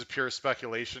 Kevin. This is pure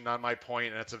speculation on my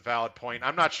point, and it's a valid point.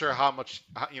 I'm not sure how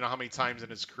many times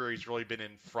in his career he's really been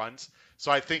in front.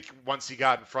 So I think once he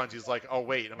got in front, he's like, oh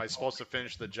wait, am I supposed to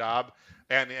finish the job?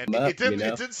 And it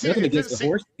didn't seem against the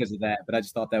horse because of that, but I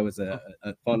just thought that was a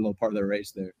fun little part of the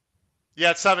race there.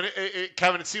 Yeah, it's 7.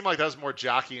 Kevin, it seemed like that was more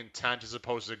jockey intent as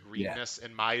opposed to greenness,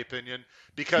 in my opinion.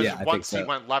 Because once he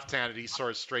went left-handed, he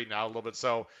sort of straightened out a little bit.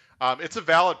 So it's a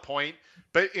valid point.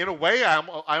 But in a way, I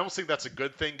almost think that's a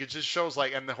good thing. It just shows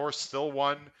and the horse still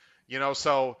won.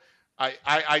 So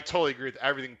I totally agree with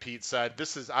everything Pete said.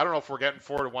 I don't know if we're getting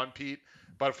 4-1, Pete,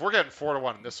 but if we're getting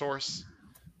 4-1 in this horse,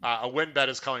 a win bet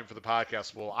is coming for the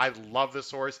podcast pool. I love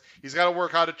this horse. He's got to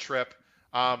work out a trip.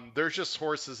 There's just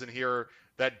horses in here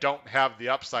that don't have the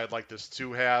upside like this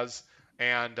 2 has.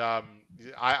 And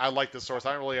I like this horse.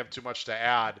 I don't really have too much to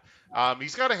add.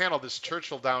 He's got to handle this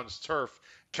Churchill Downs turf.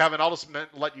 Kevin, I'll just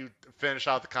let you finish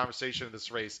out the conversation of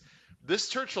this race. This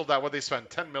Churchill Downs, what they spent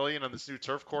 $10 million on this new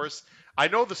turf course. I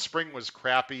know the spring was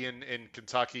crappy in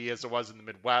Kentucky as it was in the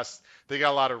Midwest. They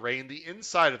got a lot of rain. The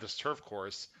inside of this turf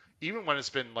course, even when it's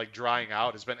been drying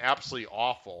out, has been absolutely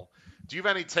awful. Do you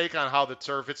have any take on how the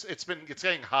turf? It's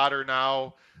getting hotter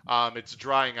now. It's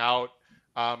drying out.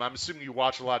 I'm assuming you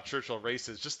watch a lot of Churchill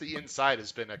races. Just the inside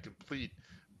has been a complete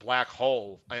black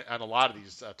hole on a lot of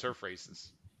these turf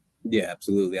races. Yeah,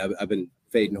 absolutely. I've been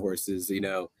fading horses,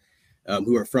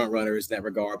 who are front runners in that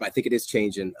regard. But I think it is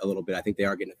changing a little bit. I think they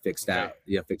are getting it fixed up.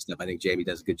 I think Jamie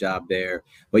does a good job there.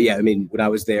 But yeah, I mean, when I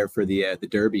was there for the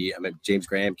Derby, James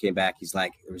Graham came back. He's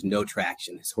like, there was no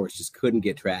traction. His horse just couldn't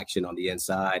get traction on the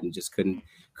inside and just couldn't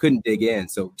dig in.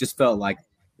 So just felt like,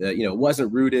 it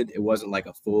wasn't rooted. It wasn't like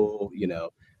a full,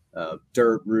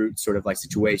 dirt root sort of like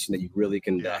situation that you really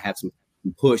can have some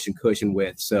push and cushion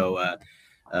with. So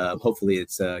hopefully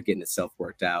it's getting itself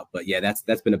worked out. But yeah,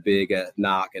 that's been a big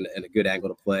knock and a good angle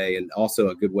to play, and also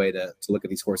a good way to look at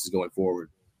these horses going forward.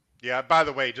 Yeah, by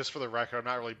the way, just for the record, I'm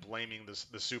not really blaming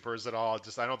the supers at all.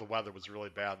 Just I know the weather was really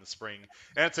bad in the spring,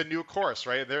 and it's a new course,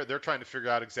 right? They're trying to figure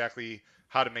out exactly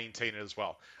how to maintain it as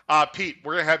well. Pete,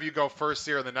 we're gonna have you go first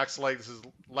here in the next leg. This is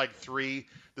leg 3.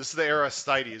 This is the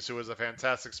Aristides, who is a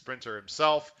fantastic sprinter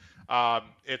himself.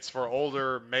 It's for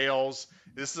older males.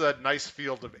 This is a nice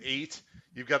field of 8.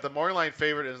 You've got the morning line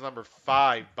favorite is number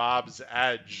 5, Bob's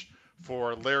Edge,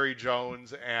 for Larry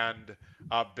Jones and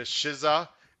Bishiza.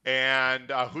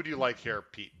 And who do you like here,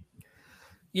 Pete?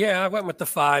 Yeah, I went with the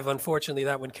 5. Unfortunately,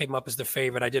 that one came up as the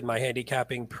favorite. I did my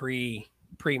handicapping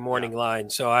pre-morning line,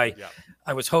 so I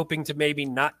was hoping to maybe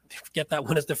not get that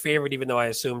one as the favorite, even though I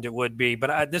assumed it would be.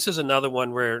 But this is another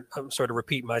one where I'm sort of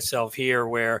repeating myself here,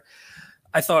 where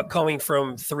I thought going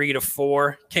from 3 to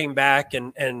 4 came back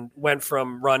and went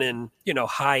from running,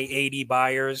 high 80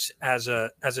 buyers as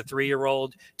a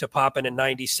 3-year-old to popping a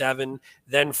 97,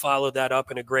 then followed that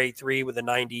up in a grade 3 with a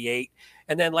 98.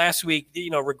 And then last week,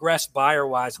 regressed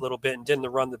buyer-wise a little bit and didn't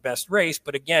run the best race.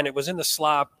 But again, it was in the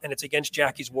slop, and it's against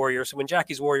Jackie's Warrior. So when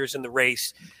Jackie's Warrior's in the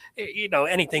race,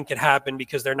 anything can happen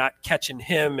because they're not catching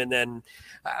him. And then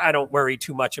I don't worry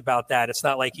too much about that. It's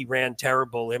not like he ran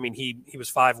terrible. I mean, he was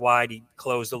 5 wide. He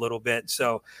closed a little bit.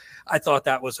 So I thought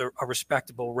that was a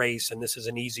respectable race, and this is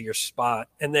an easier spot.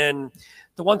 And then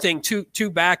the one thing, two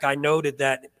back, I noted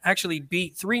that actually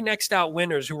beat 3 next out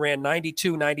winners who ran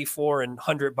 92, 94, and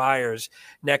 100 buyers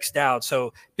next out.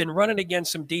 So been running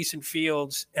against some decent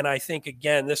fields. And I think,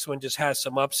 again, this one just has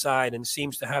some upside and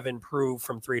seems to have improved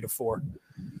from 3 to 4.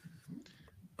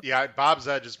 Yeah, Bob's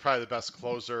Edge is probably the best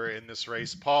closer in this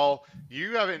race. Paul,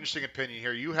 you have an interesting opinion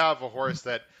here. You have a horse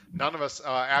that none of us,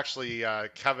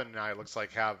 Kevin and I, looks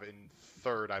like have in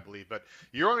 3rd, I believe. But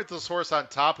you're going with this horse on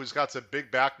top who's got some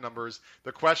big back numbers.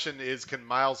 The question is, can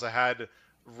Miles Ahead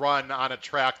run on a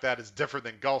track that is different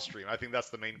than Gulfstream? I think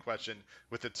that's the main question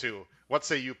with the 2. What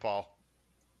say you, Paul?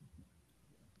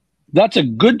 That's a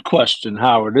good question,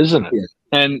 Howard, isn't it? Yeah.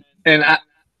 And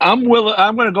I'm willing.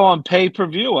 I'm going to go on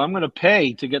pay-per-view. I'm going to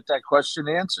pay to get that question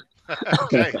answered.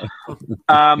 Okay.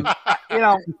 I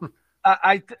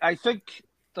think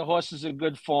the horse is in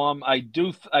good form. I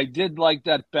did like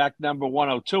that back number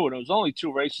 102, and it was only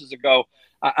 2 races ago.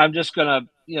 I'm just going to,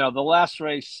 the last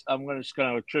race, just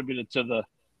going to attribute it to the,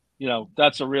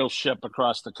 that's a real ship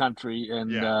across the country,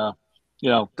 and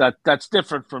that's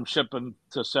different from shipping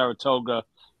to Saratoga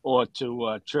or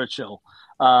to Churchill.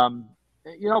 Paul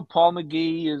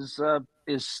McGee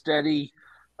is steady.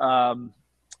 I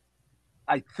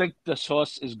think this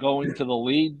horse is going to the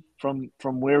lead from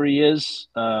where he is.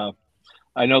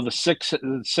 I know the six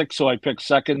who I picked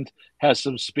second has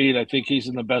some speed. I think he's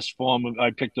in the best form.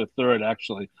 I picked a 3rd,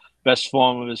 actually, best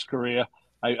form of his career.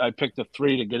 I picked a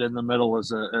 3 to get in the middle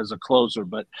as a closer.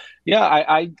 But yeah,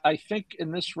 I think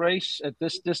in this race at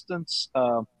this distance,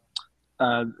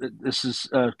 this is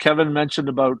Kevin mentioned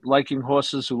about liking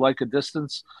horses who like a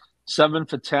distance. 7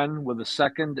 for 10 with a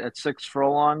second at 6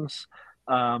 furlongs.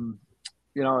 Again,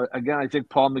 I think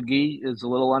Paul McGee is a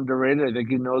little underrated. I think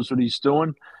he knows what he's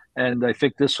doing. And I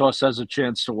think this horse has a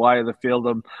chance to wire the field.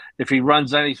 If he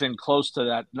runs anything close to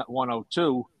that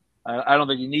 102, I don't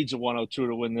think he needs a 102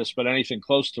 to win this, but anything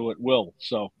close to it will.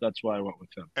 So that's why I went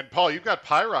with him. And Paul, you've got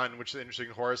Pyron, which is an interesting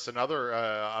horse.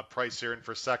 Another price here in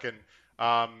for second.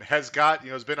 Has got,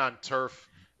 has been on turf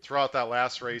throughout that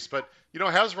last race, but,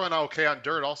 has run okay on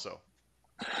dirt also.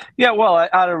 Yeah, well,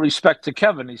 out of respect to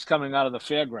Kevin, he's coming out of the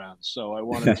fairgrounds, so I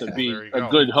wanted to be a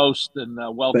good host and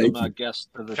welcome our guest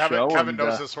to the show. Kevin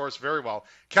knows this horse very well.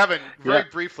 Kevin, very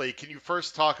briefly, can you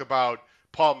first talk about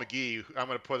Paul McGee? I'm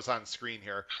going to put us on screen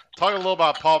here. Talk a little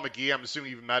about Paul McGee. I'm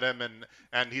assuming you've met him,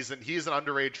 and he's an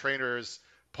underrated trainer, as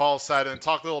Paul said. And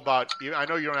talk a little about, I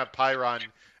know you don't have Pyron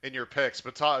in your picks,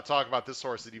 but talk about this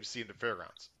horse that you've seen at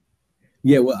fairgrounds.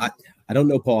 Yeah, well, I don't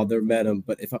know Paul. I've never met him,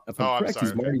 but if I'm correct,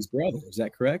 he's Marty's brother. Is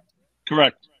that correct?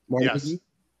 Correct. Marty yes. McGee?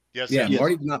 Yes. Yeah, yes.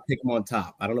 Marty did not pick him on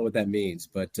top. I don't know what that means,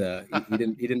 but he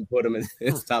didn't put him in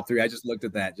his top 3. I just looked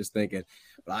at that, just thinking.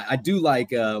 But I do like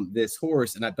this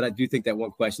horse, but I do think that one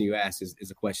question you asked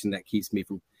is a question that keeps me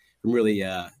from really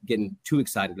getting too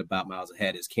excited about Miles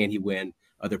Ahead. Is, can he win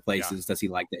other places? Does he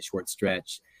like that short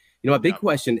stretch? A big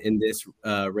question in this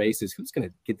race is, who's going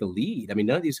to get the lead? I mean,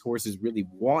 none of these horses really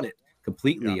want it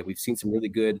completely. Yeah. We've seen some really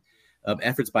good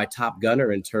efforts by Top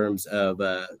Gunner in terms of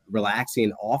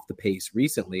relaxing off the pace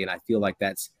recently, and I feel like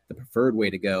that's the preferred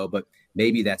way to go. But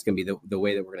maybe that's going to be the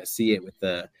way that we're going to see it with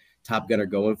the Top Gunner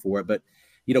going for it. But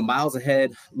Miles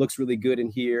Ahead looks really good in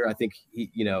here. I think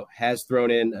he, has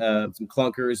thrown in some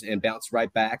clunkers and bounced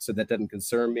right back, so that doesn't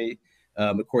concern me.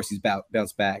 Of course, he's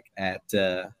bounced back at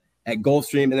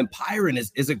Gulfstream, and then Pyron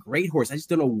is a great horse. I just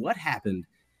don't know what happened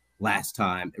last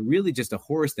time. Really, just a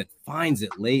horse that finds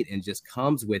it late and just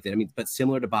comes with it. I mean, but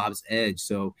similar to Bob's Edge,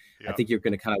 so I think you're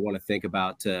going to kind of want to think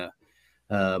about.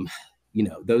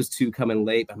 Those two coming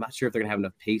late. I'm not sure if they're going to have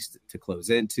enough pace to close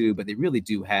into, but they really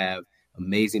do have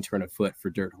amazing turn of foot for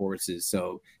dirt horses.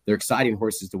 So they're exciting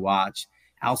horses to watch.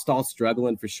 Alstall's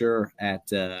struggling for sure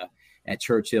at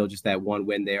Churchill, just that one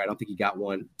win there. I don't think he got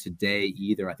one today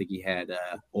either. I think he had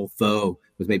Oltho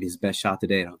was maybe his best shot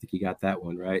today. I don't think he got that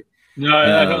one right. No,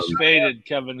 I just faded,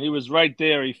 Kevin. He was right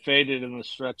there. He faded in the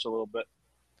stretch a little bit.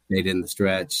 Faded in the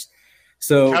stretch.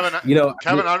 So, Kevin, I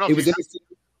don't know it if was interesting.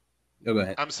 Oh, go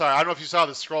ahead. I'm sorry. I don't know if you saw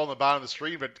the scroll on the bottom of the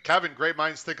screen, but Kevin, great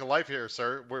minds think alike here,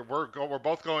 sir. We're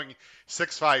both going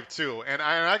 6.52, and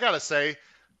I gotta say,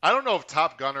 I don't know if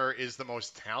Top Gunner is the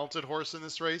most talented horse in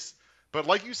this race, but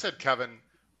like you said, Kevin,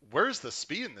 where's the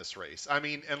speed in this race? I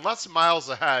mean, unless Miles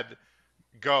Ahead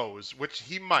goes, which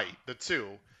he might, the two,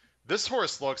 this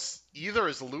horse looks either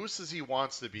as loose as he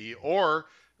wants to be, or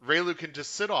Raylu can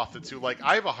just sit off the two. Like,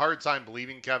 I have a hard time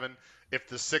believing, Kevin, if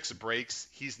the 6 breaks,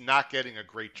 he's not getting a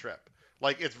great trip.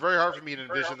 Like, it's very hard for me to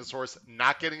envision this horse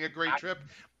not getting a great trip.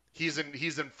 He's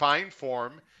in fine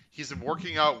form. He's been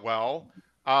working out well.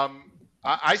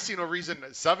 I see no reason.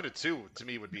 7-2 to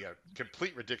me would be a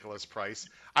complete ridiculous price.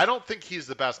 I don't think he's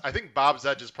the best. I think Bob's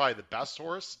Edge is probably the best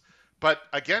horse. But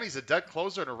again, he's a dead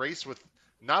closer in a race with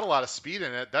not a lot of speed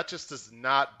in it. That just does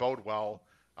not bode well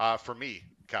for me,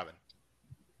 Kevin.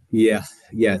 Yeah,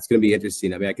 it's going to be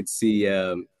interesting. I mean, I could see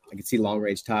Long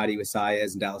Range Toddy with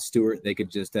Saez and Dallas Stewart. They could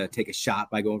just take a shot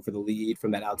by going for the lead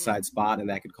from that outside spot, and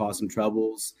that could cause some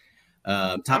troubles.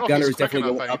 Top Gunner is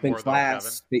definitely going up in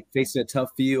class, facing a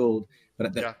tough field.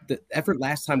 But the effort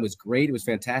last time was great. It was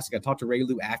fantastic. I talked to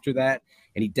Raylu after that,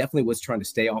 and he definitely was trying to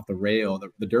stay off the rail.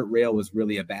 The dirt rail was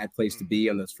really a bad place to be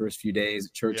on those first few days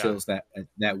at Churchill's that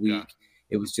week. Yeah.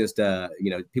 It was just,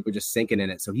 people just sinking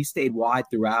in it. So he stayed wide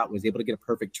throughout, was able to get a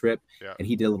perfect trip, and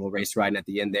he did a little race riding at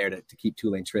the end there to keep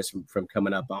Tulane Tris from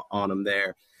coming up on him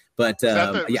there. But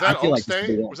I feel like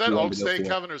was that Oaks Day,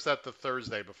 Kevin, or was that the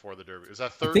Thursday before the Derby? Was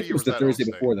that 30? I think it was the Thursday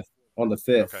before on the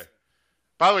 5th. Okay.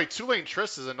 By the way, Tulane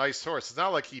Tris is a nice horse. It's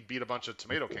not like he beat a bunch of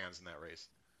tomato cans in that race.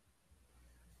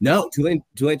 No, Tulane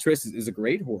Tris is a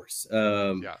great horse.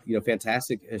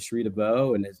 Fantastic Cherie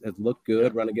DeVoe, and has looked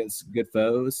good, run against good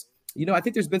foes. I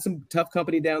think there's been some tough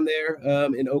company down there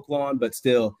in Oaklawn, but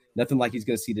still nothing like he's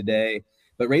going to see today.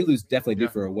 But Raylu's definitely due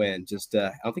for a win. Just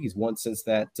I don't think he's won since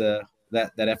that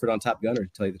effort on Top Gunner,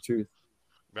 to tell you the truth.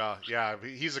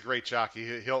 He's a great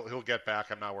jockey. He'll get back.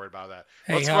 I'm not worried about that.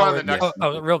 Hey, let's Howard, go on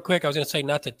the next. Real quick, I was going to say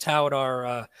not to tout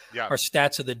our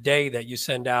stats of the day that you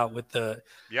send out with the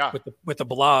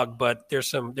blog, but there's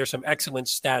some excellent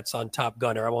stats on Top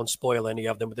Gunner. I won't spoil any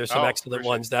of them, but there's some excellent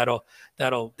ones that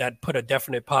put a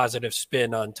definite positive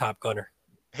spin on Top Gunner.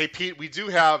 Hey Pete, we do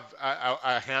have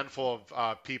a handful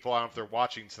of people. I don't know if they're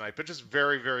watching tonight, but just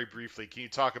very, very briefly, can you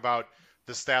talk about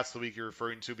the stats of the week you're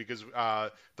referring to, because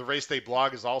the Race Day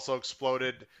blog has also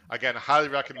exploded. Again, I highly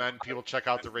recommend people check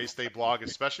out the Race Day blog,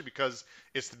 especially because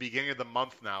it's the beginning of the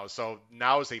month now. So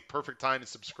now is a perfect time to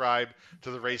subscribe to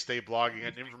the Race Day blog.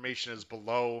 Again, information is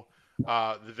below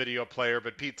the video player.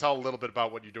 But Pete, tell a little bit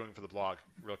about what you're doing for the blog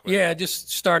real quick. Yeah,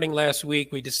 just starting last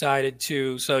week, we decided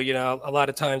to, so, a lot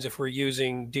of times if we're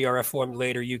using DRF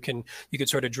formulator, you can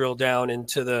sort of drill down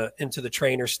into the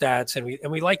trainer stats,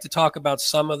 and we like to talk about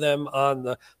some of them on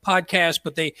the podcast,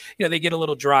 but they get a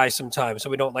little dry sometimes.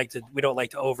 So we don't like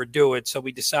to overdo it. So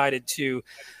we decided to,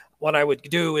 what I would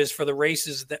do is for the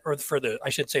races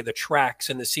the tracks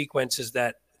and the sequences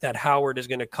that Howard is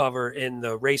going to cover in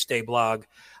the Race Day blog,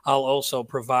 I'll also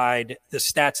provide the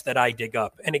stats that I dig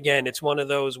up. And again, it's one of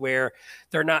those where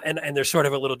they're not, and there's sort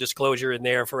of a little disclosure in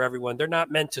there for everyone. They're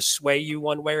not meant to sway you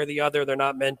one way or the other. They're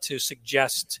not meant to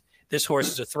suggest this horse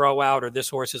is a throwout or this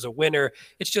horse is a winner.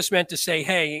 It's just meant to say,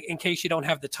 hey, in case you don't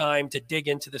have the time to dig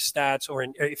into the stats, or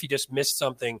if you just missed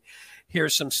something,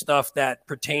 here's some stuff that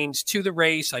pertains to the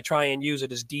race. I try and use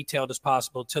it as detailed as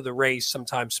possible to the race,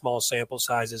 sometimes small sample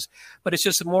sizes, but it's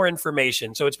just more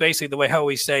information. So it's basically, the way I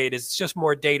always say it is, it's just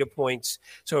more data points.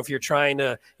 So if you're trying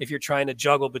to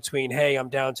juggle between, hey, I'm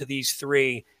down to these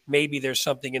 3, maybe there's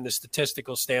something in the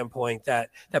statistical standpoint that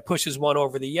pushes one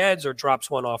over the edge or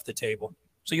drops one off the table.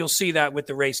 So you'll see that with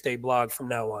the Race Day blog from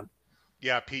now on.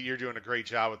 Yeah, Pete, you're doing a great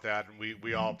job with that, and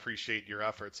we all appreciate your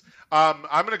efforts. I'm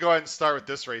going to go ahead and start with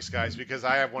this race, guys, because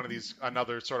I have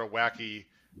another sort of wacky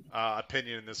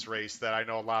opinion in this race that I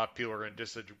know a lot of people are going to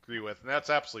disagree with, and that's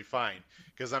absolutely fine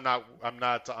because I'm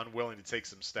not unwilling to take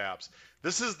some stabs.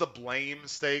 This is the Blame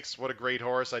Stakes. What a great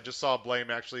horse! I just saw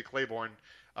Blame actually at Claiborne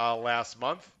last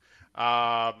month.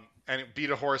 And it beat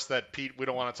a horse that Pete we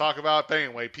don't want to talk about. But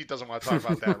anyway, Pete doesn't want to talk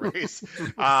about that race.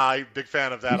 Big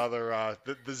fan of that other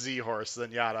the Z horse,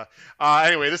 Zenyatta.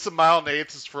 Anyway, this is a mile and eighth.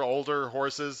 This is for older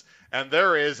horses, and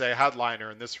there is a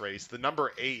headliner in this race. The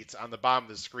number 8 on the bottom of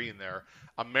the screen there,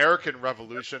 American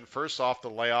Revolution. First off the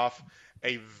layoff,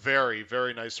 a very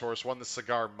very nice horse. Won the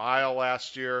Cigar Mile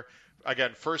last year.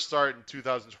 Again, first start in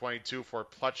 2022 for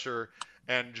Pletcher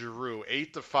and Giroux,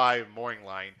 8-5 morning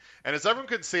line. And as everyone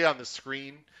can see on the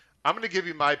screen, I'm going to give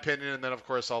you my opinion, and then of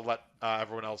course I'll let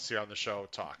everyone else here on the show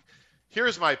talk.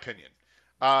 Here's my opinion.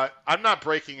 I'm not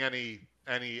breaking any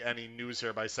news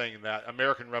here by saying that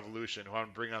American Revolution, who I'm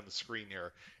bringing on the screen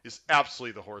here, is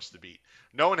absolutely the horse to beat.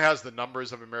 No one has the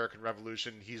numbers of American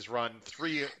Revolution. He's run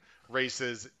 3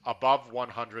 races above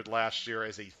 100 last year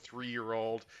as a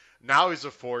 3-year-old. Now he's a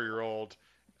 4-year-old.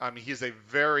 I mean, he's a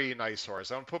very nice horse.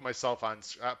 I'm going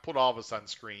to put all of us on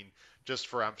screen just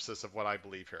for emphasis of what I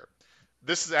believe here.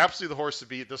 This is absolutely the horse to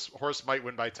beat. This horse might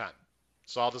win by 10.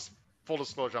 So I'll just, full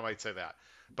disclosure, I might say that.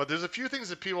 But there's a few things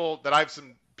that people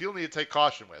need to take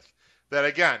caution with. That,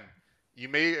 again, you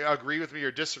may agree with me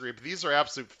or disagree, but these are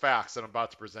absolute facts that I'm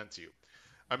about to present to you.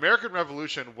 American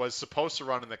Revolution was supposed to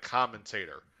run in the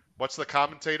Commentator. What's the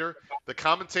Commentator? The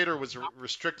Commentator was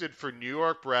restricted for New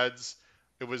York breds.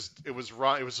 It was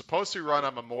supposed to be run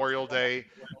on Memorial Day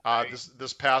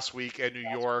this past week in New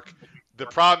York. The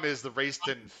problem is the race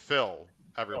didn't fill,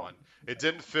 everyone. It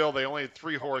didn't fill. They only had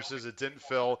 3 horses. It didn't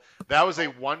fill. That was a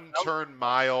 1-turn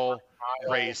mile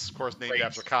race, of course, named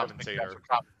after Commentator.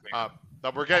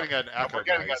 We're getting an echo,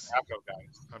 guys.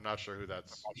 I'm not sure who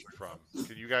that's from.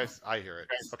 Can you guys? I hear it.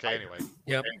 Okay, anyway.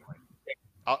 Yep.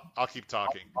 I'll keep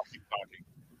talking.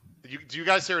 Do you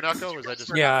guys hear an echo? Or is that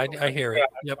just Yeah, I hear it.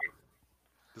 Yep.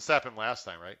 This happened last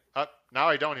time, right? Now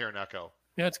I don't hear an echo.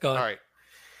 Yeah, it's gone. All right.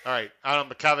 I don't know,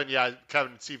 but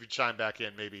Kevin, see if you chime back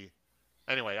in, maybe.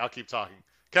 Anyway, I'll keep talking.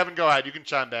 Kevin, go ahead. You can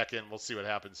chime back in. We'll see what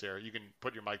happens here. You can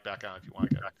put your mic back on if you want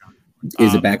to get back on.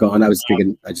 Is it back on? I was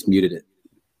thinking I just muted it.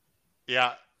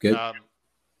 Yeah. Good.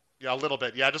 Yeah, a little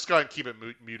bit. Yeah, just go ahead and keep it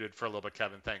muted for a little bit,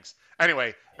 Kevin. Thanks.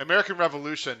 Anyway, American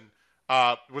Revolution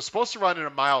was supposed to run in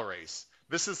a mile race.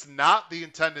 This is not the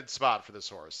intended spot for this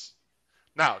horse.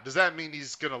 Now, does that mean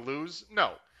he's going to lose?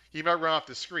 No. He might run off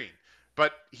the screen.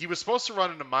 But he was supposed to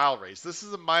run in a mile race. This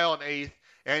is a mile and eighth,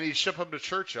 and he'd ship him to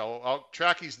Churchill, a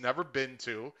track he's never been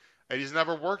to and he's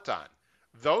never worked on.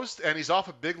 And he's off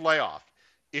a big layoff.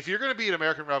 If you're going to beat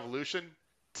American Revolution,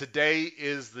 today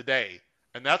is the day.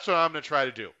 And that's what I'm going to try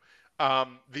to do.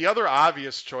 The other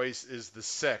obvious choice is the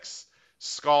 6,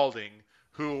 Scalding,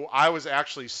 who I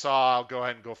saw. I'll go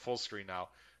ahead and go full screen now.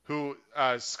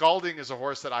 Scalding is a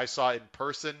horse that I saw in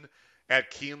person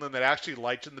at Keeneland that actually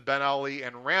liked in the Ben Ali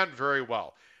and ran very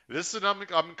well. This is an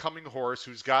up-and-coming horse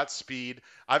who's got speed.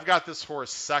 I've got this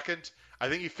horse second. I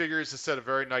think he figures to set a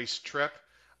very nice trip.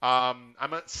 I'm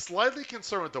slightly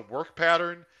concerned with the work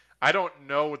pattern. I don't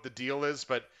know what the deal is,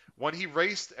 but when he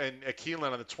raced at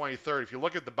Keeneland on the 23rd, if you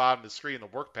look at the bottom of the screen, the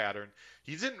work pattern,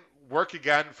 he didn't work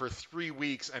again for 3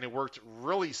 weeks, and it worked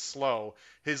really slow.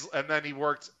 And then he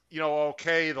worked,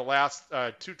 okay the last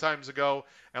 2 times ago,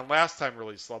 and last time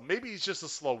really slow. Maybe he's just a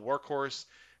slow workhorse.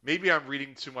 Maybe I'm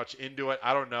reading too much into it.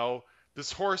 I don't know.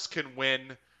 This horse can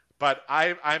win, but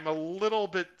I'm a little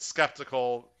bit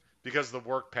skeptical because of the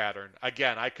work pattern.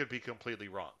 Again, I could be completely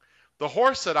wrong. The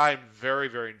horse that I'm very,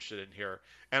 very interested in here,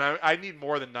 and I need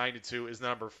more than 92, is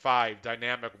number 5,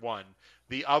 Dynamic One,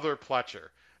 the other Pletcher.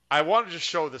 I wanted to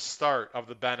show the start of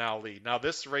the Ben Ali. Now,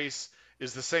 this race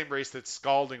is the same race that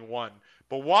Scalding won,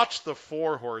 but watch the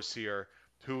 4 horse here,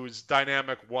 who's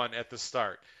Dynamic One at the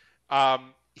start.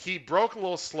 He broke a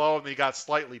little slow and he got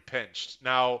slightly pinched.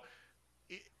 Now,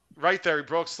 right there, he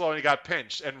broke slow and he got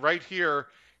pinched. And right here,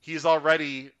 he's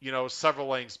already, several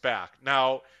lengths back.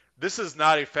 Now, this is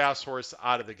not a fast horse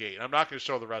out of the gate. I'm not going to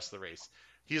show the rest of the race.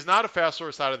 He's not a fast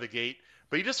horse out of the gate,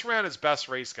 but he just ran his best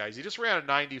race, guys. He just ran a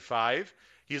 95.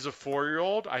 He's a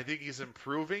 4-year-old. I think he's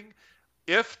improving.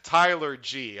 If Tyler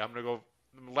G,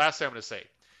 last thing I'm going to say,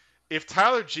 if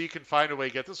Tyler G can find a way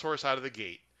to get this horse out of the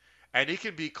gate, and he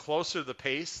can be closer to the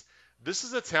pace, this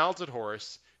is a talented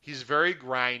horse. He's very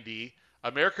grindy.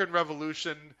 American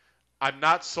Revolution, I'm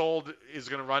not sold is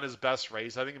going to run his best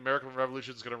race. I think American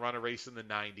Revolution is going to run a race in the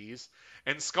 90s.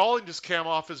 And Scalding just came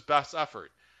off his best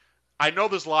effort. I know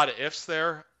there's a lot of ifs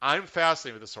there. I'm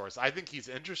fascinated with this horse. I think he's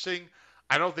interesting.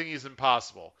 I don't think he's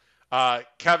impossible.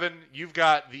 Kevin, you've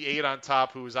got the 8 on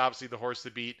top, who is obviously the horse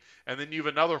to beat, and then you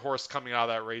have another horse coming out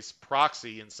of that race,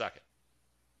 Proxy, in second.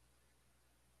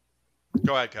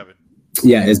 Go ahead, Kevin.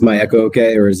 Yeah, is my echo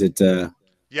okay, or is it?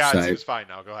 Yeah, it seems fine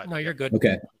now. Go ahead. No, you're good.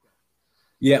 Okay.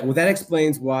 Yeah, well, that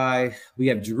explains why we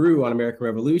have Drew on American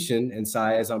Revolution and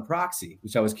Saez on Proxy,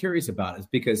 which I was curious about. It's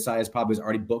because Saez probably was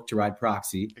already booked to ride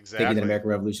Proxy, thinking that American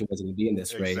Revolution wasn't going to be in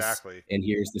this race. Exactly. And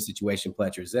here's the situation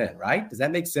Pletcher's in, right? Does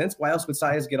that make sense? Why else would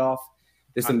Saez get off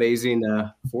this amazing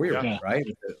 4-year-old, right?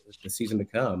 With the season to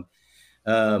come.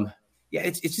 Yeah,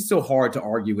 it's just so hard to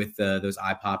argue with those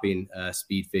eye-popping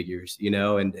speed figures,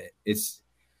 and it's,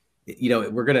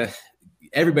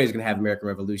 everybody's going to have American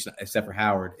Revolution except for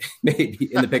Howard, maybe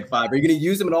in the pick 5. Are you going to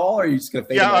use them at all, or are you just going to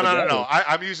fade them all together? No.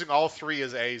 I'm using all 3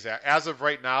 as A's. As of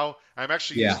right now, I'm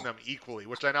actually using them equally,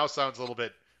 which I know sounds a little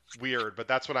bit weird, but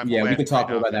that's what I'm. Yeah, we can talk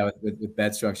more about that with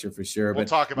bet structure for sure. We'll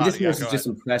talk about this it. horse has just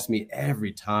impressed me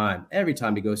every time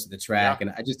he goes to the track,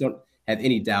 and I just don't have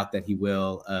any doubt that he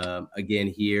will again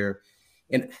here.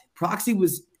 And Proxy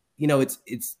was,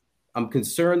 I'm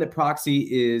concerned that Proxy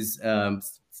is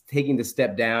taking the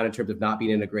step down in terms of not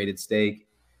being an integrated stake.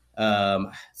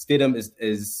 Stidham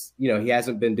is he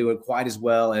hasn't been doing quite as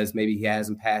well as maybe he has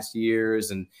in past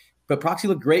years. But Proxy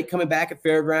looked great coming back at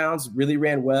Fairgrounds, really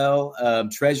ran well.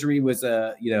 Treasury was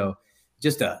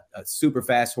just a super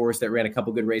fast horse that ran a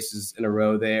couple good races in a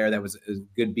row there. That was a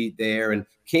good beat there and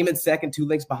came in second, 2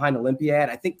 lengths behind Olympiad.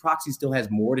 I think Proxy still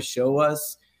has more to show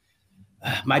us.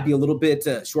 Might be a little bit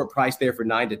short price there for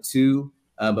 9-2,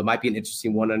 but might be an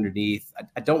interesting one underneath.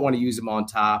 I don't want to use him on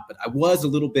top, but I was a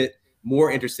little bit more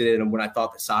interested in him when I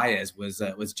thought that Saez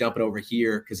was jumping over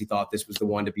here because he thought this was the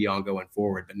one to be on going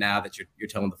forward. But now that you're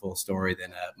telling the full story,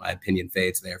 then my opinion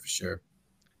fades there for sure.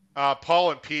 Paul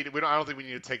and Pete, I don't think we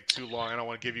need to take too long. I don't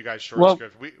want to give you guys short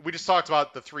script. We just talked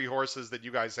about the 3 horses that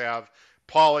you guys have.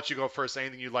 Paul, I'll let you go first.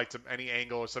 Anything you'd like to, any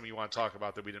angle or something you want to talk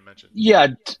about that we didn't mention? Yeah,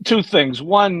 2 things.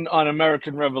 One, on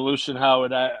American Revolution,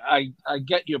 Howard, I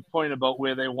get your point about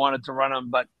where they wanted to run him,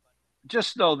 but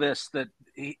just know this, that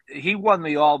he won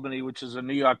the Albany, which is a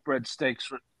New York bred stakes,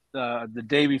 the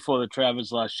day before the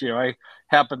Travers last year. I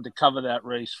happened to cover that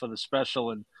race for the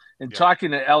special, and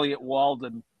talking to Elliot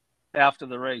Walden after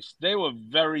the race, they were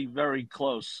very, very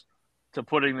close to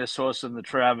putting this horse in the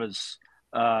Travers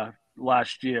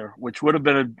last year, which would have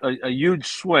been a huge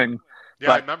swing.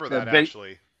 Yeah, I remember that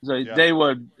actually. They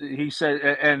were, he said,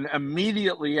 and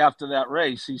immediately after that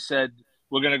race, he said,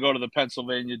 we're going to go to the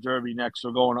Pennsylvania Derby next.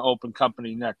 We're going to Open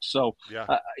Company next. So,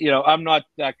 I'm not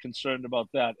that concerned about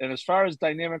that. And as far as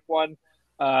Dynamic One,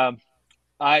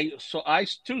 I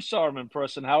too saw him in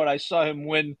person, Howard. I saw him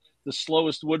win the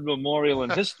slowest Wood Memorial in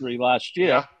history last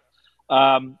year.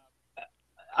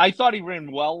 I thought he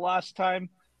ran well last time.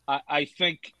 I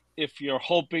think if you're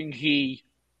hoping he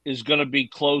is going to be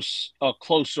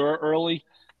closer early,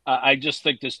 I just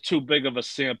think there's too big of a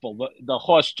sample. The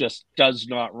horse just does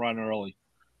not run early.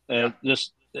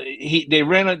 They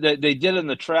ran it. They did in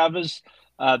the Travers.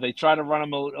 They tried to run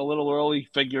him a little early,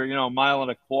 figure, a mile and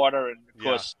a quarter. And of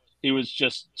course he was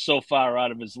just so far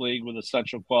out of his league with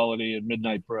Essential Quality and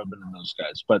Midnight Bourbon and those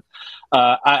guys. But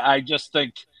I just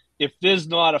think if there's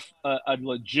not a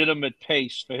legitimate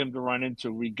pace for him to run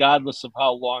into, regardless of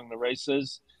how long the race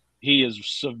is, he is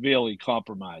severely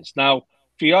compromised. Now,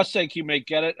 for your sake, you may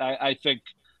get it.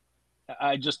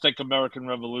 I just think American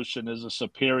Revolution is a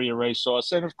superior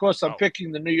racehorse. And, of course, I'm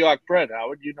picking the New York bred,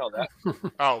 Howard. You know that.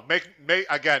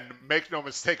 Make no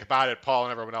mistake about it, Paul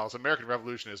and everyone else. American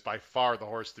Revolution is by far the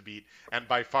horse to beat and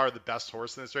by far the best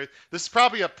horse in this race. This is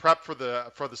probably a prep for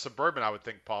the Suburban, I would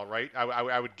think, Paul, right?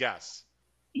 I would guess.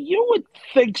 You would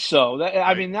think so.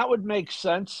 I mean, that would make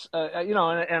sense.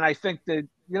 And I think that,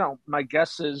 my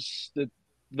guess is that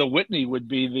the Whitney would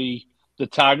be the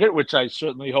target, which I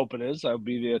certainly hope it is. I'll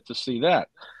be there to see that.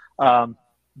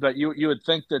 But you would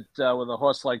think that with a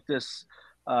horse like this,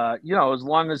 as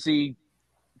long as he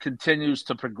continues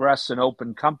to progress in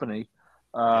Open Company,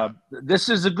 this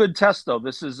is a good test, though.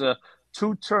 This is a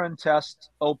 2-turn test,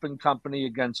 Open Company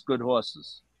against good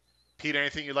horses. Pete,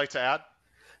 anything you'd like to add?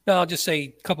 No, I'll just say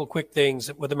a couple quick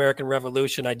things with American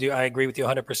Revolution. I agree with you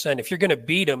 100%. If you're going to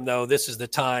beat him, though, this is the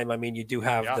time. I mean, you do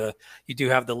have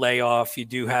the layoff. You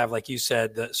do have, like you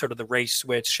said, the sort of the race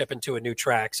switch, shipping to a new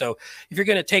track. So if you're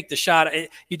going to take the shot,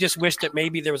 you just wish that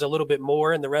maybe there was a little bit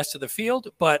more in the rest of the field.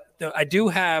 But I do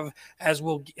have, as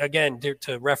we'll again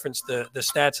to reference the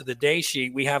stats of the day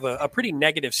sheet, we have a pretty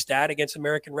negative stat against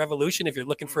American Revolution if you're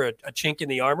looking for a chink in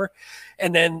the armor.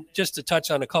 And then just to touch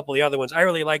on a couple of the other ones, I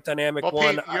really like Dynamic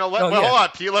One. hold on,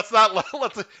 Pete. Let's not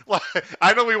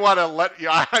I know we want to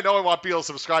I know I want people to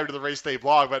subscribe to the Race Day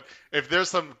blog, but if there's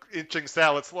some interesting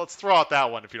stat, let's throw out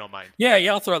that one if you don't mind. Yeah,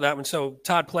 I'll throw that one. So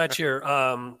Todd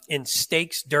Pletcher, in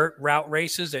stakes dirt route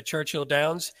races at Churchill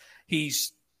Downs,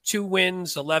 he's 2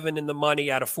 wins, 11 in the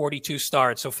money out of 42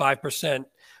 starts, so 5%.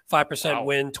 5%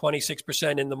 win,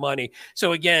 26% in the money.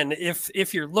 So again,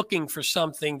 if you're looking for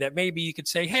something that maybe you could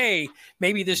say, hey,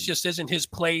 maybe this just isn't his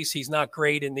place. He's not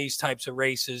great in these types of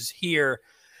races here.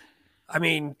 I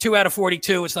mean, 2 out of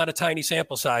 42. It's not a tiny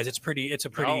sample size. It's a pretty.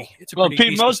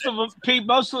 Pete, most of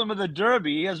them are the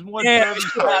Derby. He has more Derby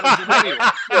starters than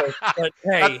anyone. But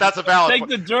hey, that's a valid. Take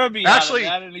the Derby out of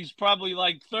that, and he's probably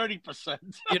like 30%.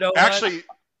 You know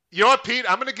what, Pete?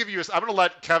 I'm going to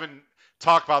let Kevin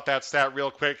talk about that stat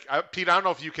real quick. Pete, I don't know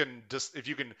if you can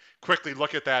quickly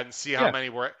look at that and see how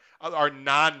many are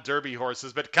non-Derby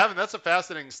horses. But Kevin, that's a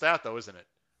fascinating stat, though, isn't it?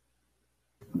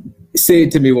 Say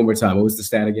it to me one more time. What was the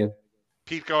stat again?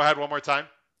 Pete, go ahead one more time.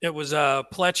 It was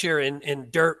Pletcher in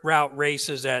dirt route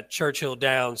races at Churchill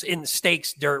Downs, in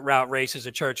stakes dirt route races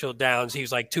at Churchill Downs. He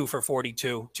was like 2 for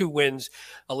 42, 2 wins,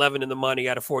 11 in the money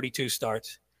out of 42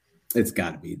 starts. It's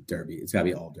got to be Derby. It's got to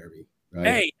be all Derby. Right?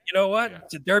 Hey, you know what? Yeah.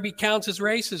 The Derby counts as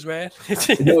races, man.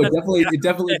 No, it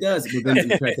definitely does. But then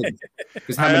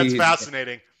because that's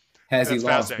fascinating. Has he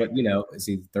lost? But is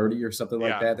he 30 or something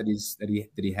like that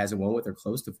he hasn't won with, or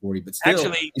close to 40? But still,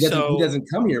 actually, he doesn't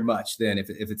come here much. Then if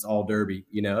it's all Derby,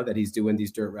 that he's doing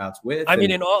these dirt routes with. I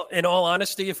mean, in all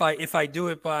honesty, if I do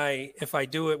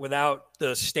it without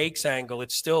the stakes angle,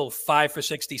 it's still 5 for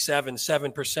 67,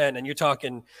 7%, and you're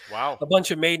talking a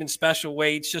bunch of maiden special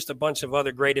weights, just a bunch of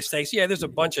other greatest stakes. Yeah, there's a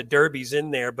bunch of derbies in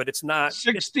there, but it's not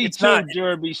 62 it's not,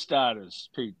 Derby starters,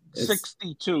 Pete.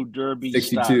 62 Derby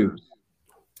starters.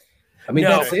 I mean,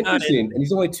 that's interesting. And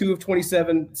he's only 2 of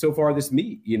 27 so far this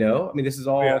meet, I mean, this is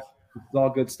all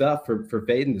good stuff for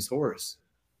fading this horse.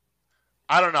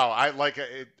 I don't know. I like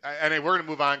it. And we're going to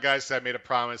move on, guys. I made a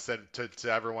promise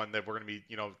to everyone that we're going to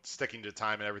be, sticking to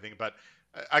time and everything. But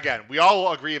again, we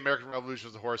all agree American Revolution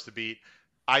was the horse to beat.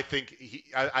 I think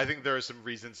there are some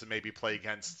reasons to maybe play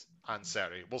against on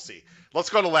Saturday. We'll see. Let's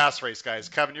go to last race, guys.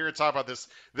 Kevin, you're going to talk about this.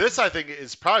 This, I think,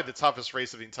 is probably the toughest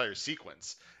race of the entire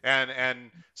sequence.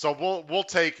 And so we'll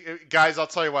take, guys, I'll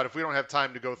tell you what, if we don't have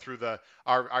time to go through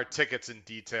our tickets in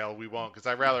detail, we won't, because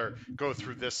I'd rather go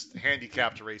through this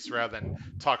handicapped race rather than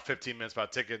talk 15 minutes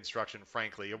about ticket instruction,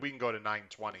 frankly. We can go to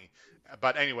 9:20.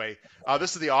 But anyway,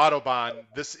 this is the Autobahn.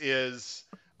 This is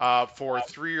for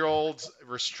 3-year-olds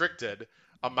restricted.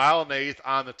 1.1 miles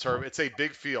on the turf. It's a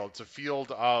big field. It's a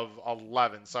field of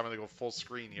 11, so I'm going to go full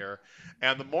screen here.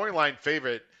 And the morning line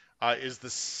favorite is the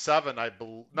 7,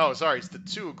 it's the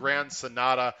 2, Grand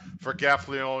Sonata for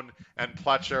Gaffleon and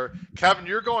Pletcher. Kevin,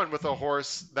 you're going with a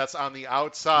horse that's on the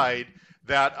outside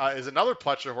that is another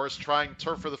Pletcher horse trying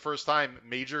turf for the first time,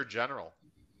 Major General.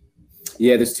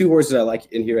 Yeah, there's 2 horses I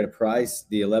like in here at a price,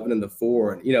 the 11 and the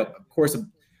 4. And, of course,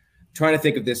 I'm trying to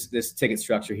think of this ticket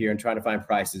structure here and trying to find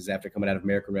prices after coming out of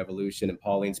American Revolution and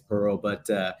Pauline's Pearl. But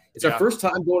it's our first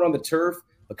time going on the turf,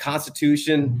 a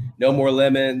Constitution, no more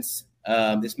lemons.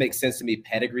 This makes sense to me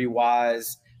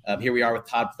pedigree-wise. Here we are with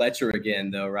Todd Pletcher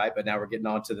again, though, right? But now we're getting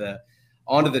onto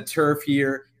the turf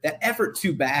here. That effort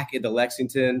 2 back into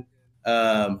Lexington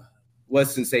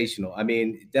was sensational. I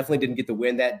mean, definitely didn't get the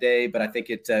win that day, but I think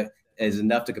it is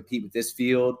enough to compete with this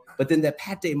field. But then that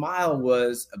Pat Day Mile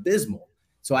was abysmal.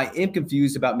 So I am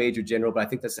confused about Major General, but I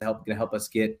think that's going to help us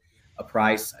get a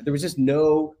price. There was just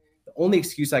the only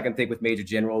excuse I can think with Major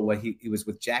General, he was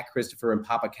with Jack Christopher and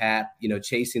Papa Cat,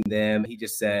 chasing them. He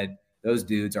just said, those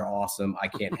dudes are awesome. I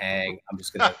can't hang. I'm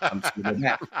just gonna go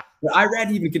back. But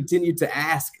Irad even continued to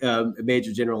ask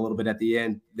Major General a little bit at the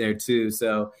end there too.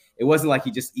 So it wasn't like he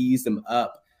just eased them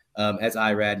up as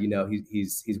Irad,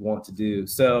 he's wont to do.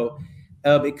 So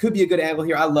it could be a good angle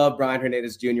here. I love Brian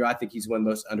Hernandez Jr. I think he's one of the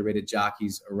most underrated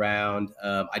jockeys around.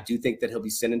 I do think that he'll be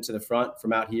sent into the front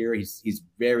from out here. He's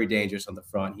very dangerous on the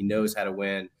front. He knows how to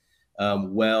win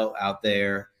well out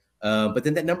there. But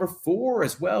then that number 4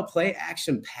 as well, Play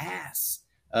Action Pass.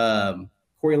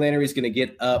 Corey Lannery is going to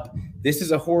get up. This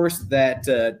is a horse that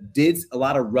did a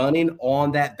lot of running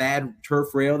on that bad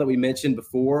turf rail that we mentioned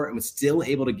before and was still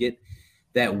able to get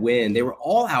that win. They were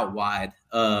all out wide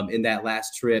in that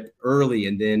last trip early,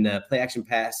 and then Play Action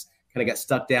Pass kind of got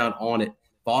stuck down on it.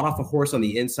 Fought off a horse on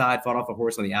the inside, fought off a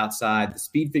horse on the outside. The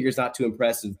speed figure is not too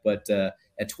impressive, but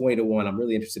at 20-1, I'm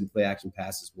really interested in Play Action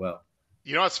Pass as well.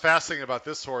 What's fascinating about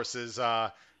this horse is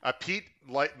Pete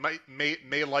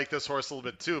may like this horse a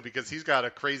little bit too because he's got a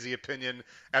crazy opinion,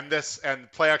 and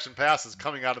play action pass is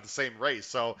coming out of the same race.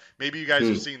 So maybe you guys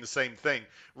are seeing the same thing.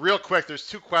 Real quick, there's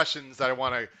two questions that I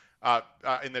want to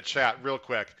in the chat. Real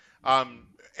quick,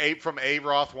 from A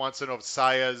Roth wants to know if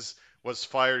Saez was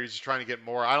fired. He's trying to get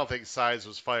more. I don't think Saez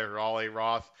was fired at all. A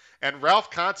Roth and Ralph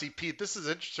Conti. Pete, this is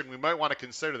interesting. We might want to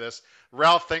consider this.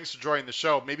 Ralph, thanks for joining the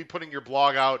show. Maybe putting your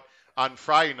blog out on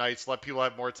Friday nights, let people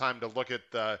have more time to look at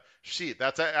the sheet.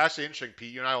 That's actually interesting,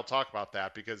 Pete. You and I will talk about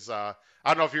that because I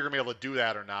don't know if you're gonna be able to do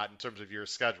that or not in terms of your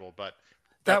schedule, but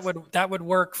that would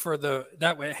work for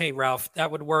Hey Ralph,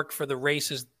 that would work for the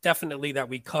races definitely that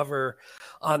we cover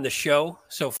on the show.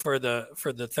 So for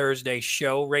the Thursday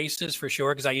show races for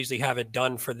sure, because I usually have it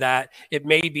done for that. It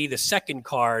may be the second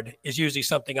card is usually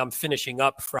something I'm finishing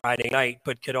up Friday night,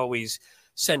 but could always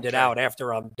send it out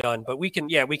after I'm done. But we can.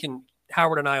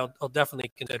 Howard and I'll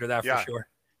definitely consider that for sure.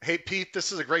 Hey, Pete,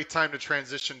 this is a great time to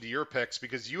transition to your picks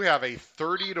because you have a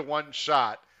 30-1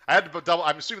 shot. I had to double.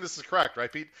 I'm assuming this is correct,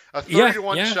 right, Pete? A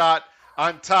 30-1 shot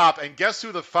on top. And guess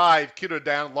who the 5 Kilo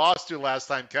down lost to last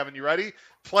time, Kevin? You ready?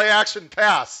 Play action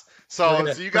pass. So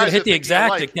you guys hit the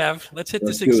exacta, Kev. Let's hit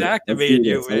this exacta, me and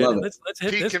you. Let's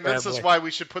hit Pete, this. Convince us why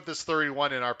we should put this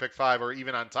 31 in our pick 5 or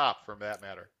even on top, for that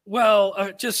matter.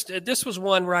 Well, this was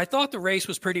one where I thought the race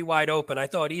was pretty wide open. I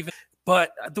thought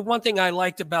but the one thing I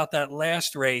liked about that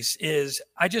last race is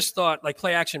I just thought like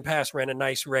Play Action Pass ran a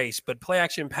nice race, but Play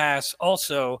Action Pass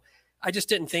also, I just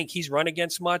didn't think he's run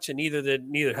against much, and neither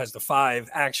has the 5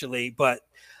 actually. But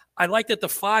I liked that the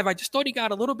 5. I just thought he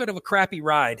got a little bit of a crappy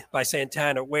ride by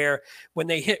Santana, where when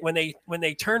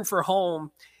they turned for home,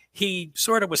 he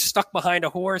sort of was stuck behind a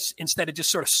horse instead of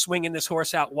just sort of swinging this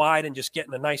horse out wide and just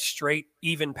getting a nice straight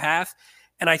even path.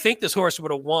 And I think this horse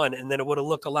would have won, and then it would have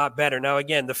looked a lot better. Now,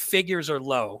 again, the figures are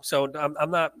low, so I'm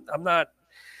not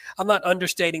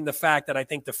understating the fact that I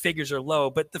think the figures are low.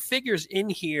 But the figures in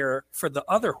here for the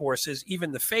other horses,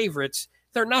 even the favorites,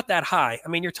 they're not that high. I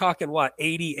mean, you're talking what,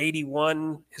 80,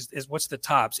 81 is what's the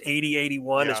tops? 80,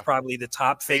 81 is probably the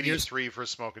top figures. 83 for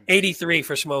Smoking Tea. 83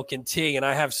 for Smoking Tea, and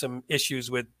I have some issues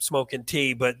with Smoking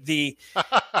Tea, but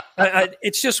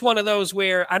it's just one of those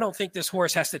where I don't think this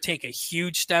horse has to take a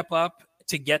huge step up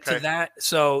to get to that.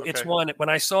 So it's one, when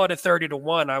I saw it at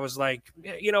 30-1, I was like,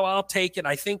 I'll take it.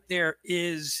 I think there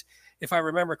is, if I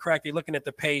remember correctly, looking at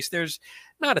the pace, there's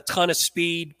not a ton of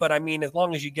speed, but I mean, as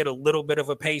long as you get a little bit of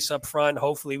a pace up front,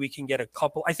 hopefully we can get a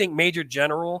couple. I think Major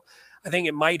General, I think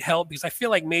it might help because I feel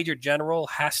like Major General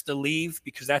has to leave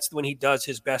because that's when he does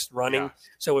his best running. Yeah.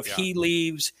 So if he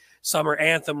leaves, Summer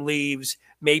Anthem leaves,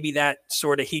 maybe that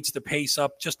sort of heats the pace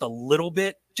up just a little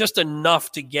bit, just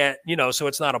enough to get, so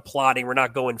it's not a plodding. We're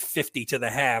not going 50 to the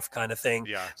half kind of thing.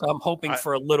 Yeah. So I'm hoping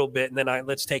for a little bit, and then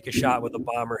let's take a shot with a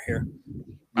bomber here.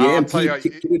 Yeah, and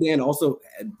Pete also,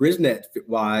 Brisnet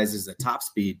wise is a top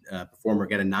speed performer,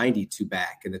 got a 92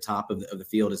 back, and the top of the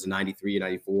field is a 93 and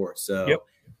 94. So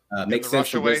makes sense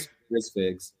for Briz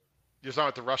Figs. You're talking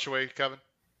about the rush away, Kevin?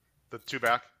 The 2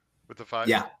 back with the 5?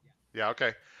 Yeah. Yeah,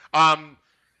 okay.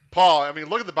 Paul, I mean,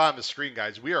 look at the bottom of the screen,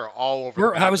 guys. We are all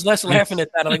over. I was less laughing at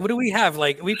that. I'm like, what do we have?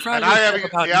 Like, we probably I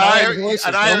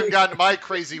haven't gotten my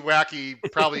crazy, wacky,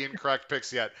 probably incorrect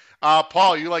picks yet.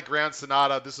 Paul, you like Grand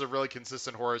Sonata. This is a really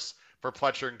consistent horse for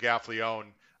Pletcher and Gaffleone.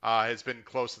 Has been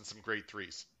close in some great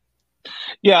 3s.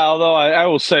 Yeah, although I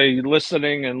will say,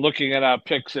 listening and looking at our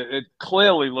picks, it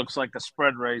clearly looks like a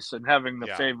spread race, and having the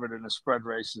favorite in a spread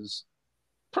race is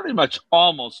pretty much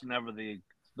almost never the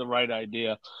right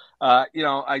idea.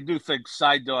 I do think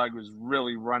Side Dog was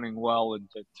really running well, and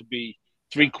to be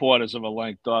 3/4 of a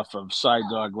length off of Side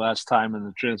Dog last time in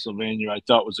the Transylvania, I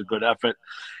thought was a good effort.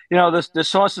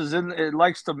 This horse it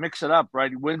likes to mix it up, right?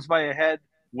 He wins by a head,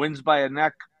 wins by a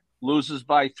neck, loses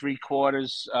by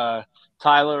 3/4.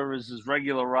 Tyler is his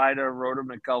regular rider, rode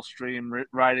him at Gulfstream,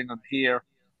 riding him here.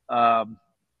 So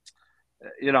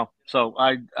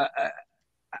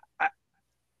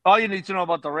all you need to know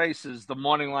about the race is the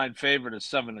morning line favorite is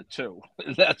 7-2.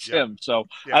 That's him. So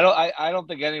I don't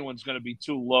think anyone's going to be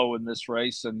too low in this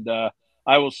race, and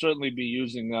I will certainly be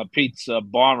using Pete's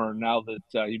bomber now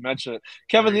that you mentioned it.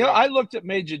 Kevin, I looked at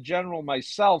Major General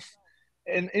myself,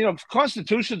 and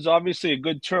Constitution's obviously a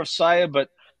good turf sire, but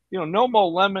No Mo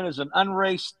Lemon is an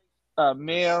unraced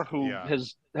mare who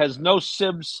has no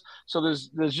sibs. So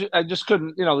I just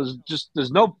couldn't.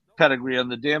 There's no pedigree on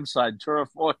the dam side, turf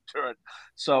or turret.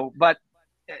 So, but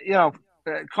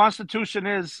Constitution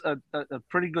is a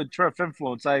pretty good turf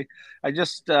influence. I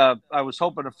was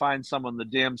hoping to find some on the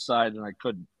dam side, and I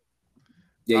couldn't.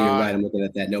 Yeah, you're right. I'm looking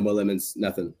at that. No Mo Lemons,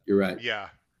 nothing. You're right. Yeah,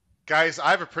 guys,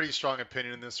 I have a pretty strong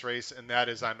opinion in this race, and that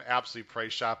is I'm absolutely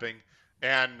price shopping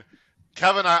And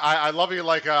Kevin, I love you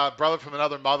like a brother from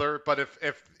another mother, but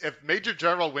if Major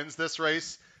General wins this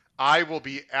race, I will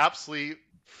be absolutely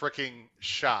freaking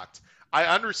shocked. I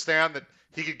understand that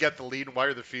he could get the lead and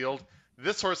wire the field.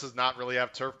 This horse does not really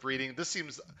have turf breeding. This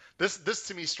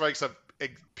to me strikes a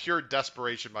pure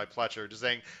desperation by Pletcher, just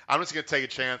saying I'm just gonna take a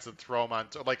chance and throw him on.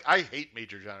 Like I hate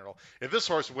Major General. If this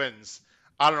horse wins,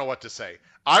 I don't know what to say.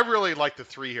 I really like the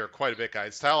three here quite a bit,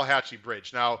 guys. Tallahatchie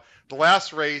Bridge. Now the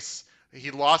last race. He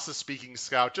lost the speaking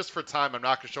scout. Just for time, I'm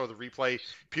not going to show the replay.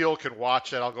 People can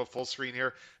watch it. I'll go full screen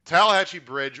here. Tallahatchie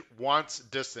Bridge wants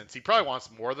distance. He probably wants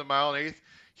more than mile and eighth.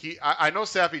 I know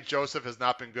Sappy Joseph has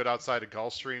not been good outside of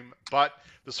Gulfstream, but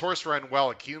this horse ran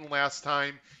well at Keeneland last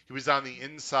time. He was on the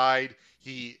inside.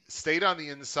 He stayed on the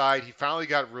inside. He finally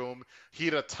got room. He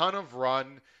had a ton of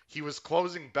run. He was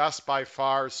closing best by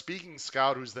far. Speaking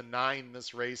Scout, who's the 9 in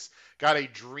this race, got a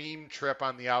dream trip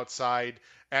on the outside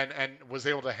and was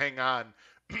able to hang on.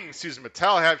 Excuse me.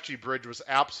 Tallahatchie Bridge was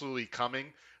absolutely coming.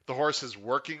 The horse is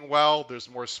working well. There's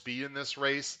more speed in this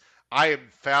race. I am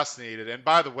fascinated. And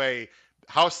by the way,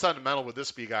 how sentimental would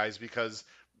this be, guys? Because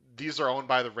these are owned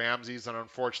by the Ramseys, and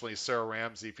unfortunately, Sarah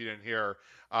Ramsey, if you didn't hear,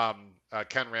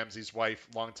 Ken Ramsey's wife,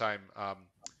 longtime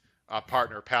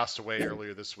partner, passed away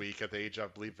earlier this week at the age of, I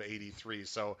believe, 83.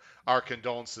 So our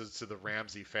condolences to the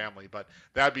Ramsey family. But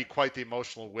that'd be quite the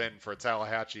emotional win for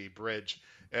Tallahatchie Bridge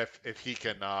if he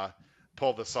can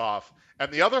pull this off.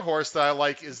 And the other horse that I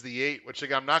like is the 8, which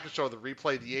again, I'm not going to show the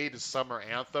replay. The 8 is Summer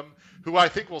Anthem, who I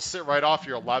think will sit right off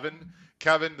your 11.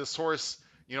 Kevin, this horse,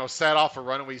 sat off a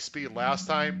runaway speed last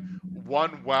time,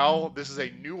 won well. This is a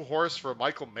new horse for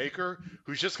Michael Maker,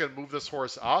 who's just going to move this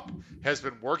horse up, has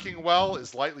been working well,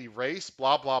 is lightly raced,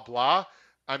 blah, blah, blah.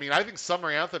 I mean, I think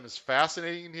Summer Anthem is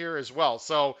fascinating here as well.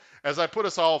 So as I put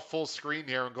us all full screen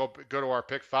here and go to our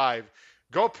pick 5,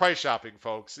 go price shopping,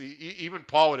 folks. Even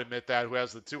Paul would admit that, who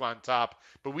has the 2 on top,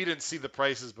 but we didn't see the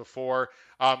prices before.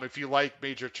 If you like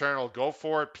Major General, go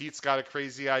for it. Pete's got a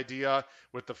crazy idea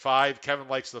with the 5. Kevin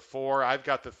likes the 4. I've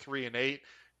got the 3 and 8.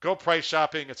 Go price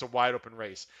shopping. It's a wide open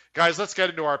race. Guys, let's get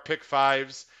into our pick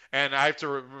 5s. And I have to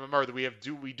remember that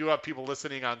we do have people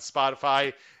listening on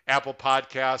Spotify, Apple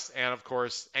Podcasts, and of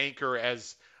course Anchor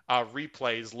as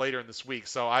replays later in this week.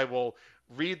 So I will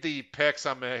read the picks.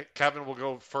 Kevin will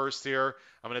go first here.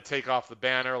 I'm going to take off the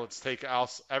banner. Let's take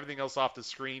everything else off the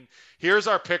screen. Here's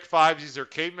our pick 5s. These are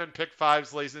Caveman pick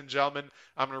 5s, ladies and gentlemen.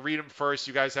 I'm going to read them first.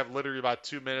 You guys have literally about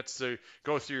 2 minutes to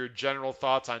go through your general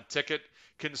thoughts on ticket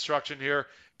construction here.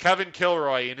 Kevin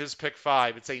Kilroy in his pick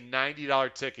 5. It's a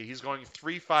 $90 ticket. He's going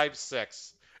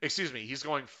 3-5-6. Excuse me. He's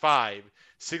going 5,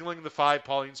 signaling the 5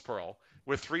 Pauline's Pearl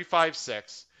with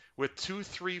 3-5-6, with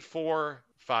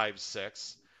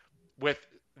 2-3-4-5-6. With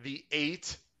the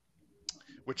 8,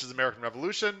 which is American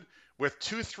Revolution, with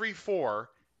 2-3-4,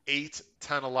 8,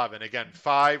 10, 11. Again,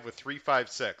 5 with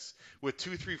 3-5-6, with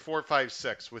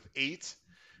 2-3-4-5-6, with 8,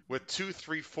 with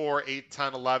 2-3-4, 8,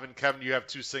 10, 11. Kevin, you have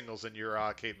 2 singles in your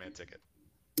Caveman ticket.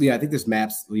 Yeah, I think this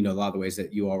maps, a lot of the ways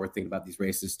that you all were thinking about these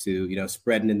races too,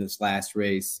 spreading in this last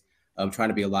race, trying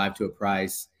to be alive to a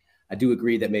price. I do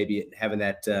agree that maybe having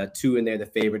that 2 in there, the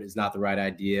favorite, is not the right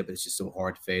idea, but it's just so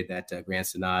hard to fade that Grand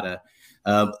Sonata.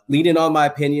 Leaning on my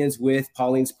opinions with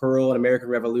Pauline's Pearl and American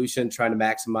Revolution, trying to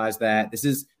maximize that. This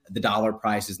is the dollar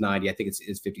price is 90. I think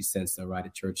it's 50 cents though, right?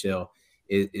 At Churchill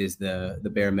is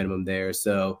the bare minimum there.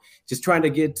 So just trying to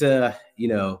get,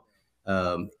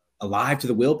 alive to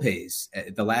the will pays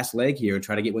at the last leg here and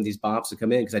try to get one of these bombs to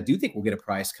come in, because I do think we'll get a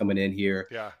price coming in here.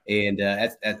 Yeah. And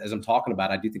as I'm talking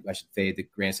about, I do think I should fade the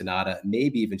Grand Sonata,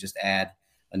 maybe even just add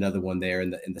another one there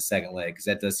in the second leg, because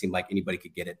that does seem like anybody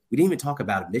could get it. We didn't even talk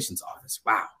about Admissions Office.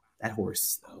 Wow, that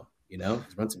horse though, he's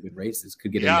run some good races,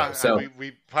 could get in there. So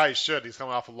we probably should. He's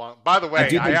coming off a long. By the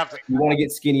way, I have to. You want to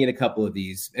get skinny in a couple of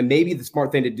these, and maybe the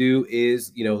smart thing to do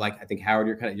is, like I think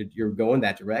Howard, you're going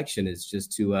that direction, is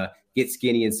just to get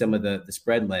skinny in some of the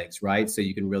spread legs, right? So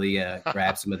you can really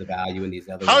grab some of the value in these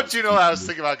other. How did you know I was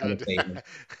thinking about going to do that?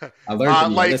 I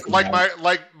learned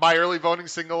my early voting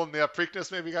single in the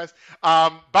Preakness, maybe, guys.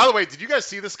 By the way, did you guys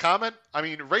see this comment? I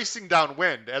mean, racing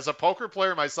downwind. As a poker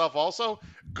player myself, also,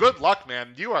 good luck,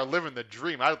 man. You are living the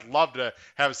dream. I'd love to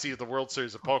have a seat at the World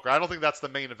Series of Poker. I don't think that's the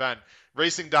main event.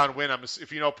 Racing downwind,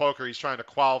 if you know poker, he's trying to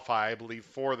qualify, I believe,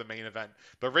 for the main event.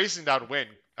 But racing downwind,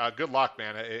 good luck,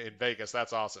 man, in Vegas.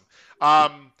 That's awesome.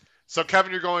 So,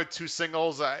 Kevin, you're going 2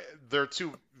 singles. They're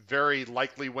 2 very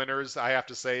likely winners, I have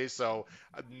to say. So,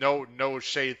 no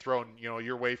shade thrown,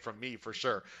 your way from me for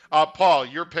sure. Paul,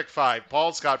 your pick 5.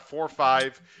 Paul's got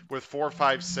 4-5 with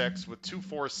 4-5-6 with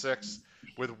 2-4-6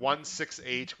 with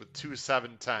 1-6-8 with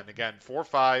 2-7-10. Again,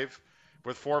 4-5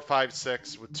 with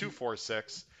 4-5-6 with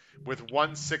 2-4-6 with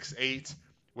 168,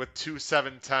 with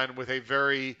 2710, with a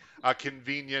very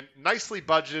convenient, nicely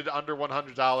budgeted under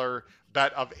 $100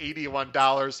 bet of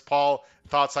 $81. Paul,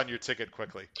 thoughts on your ticket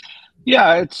quickly?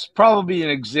 Yeah, it's probably an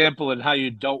example in how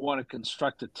you don't want to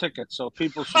construct a ticket. So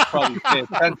people should probably pay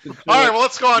attention to All right, it. well,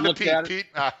 let's go on to Look Pete. at it. Pete,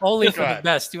 Only go for the ahead.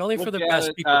 best. Only for Look the at best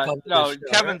it. people come to No, this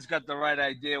show. Kevin's got the right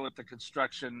idea with the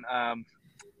construction.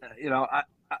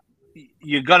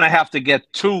 You're going to have to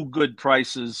get two good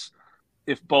prices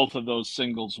if both of those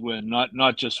singles win,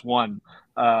 not just one.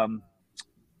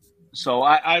 So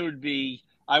I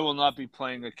will not be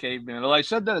playing a caveman. Well, I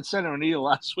said that at Center Anita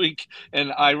last week,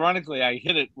 and ironically, I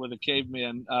hit it with a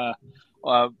caveman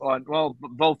on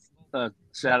both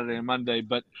Saturday and Monday.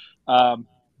 But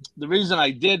the reason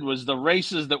I did was the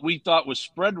races that we thought was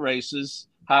spread races.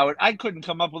 Howard, I couldn't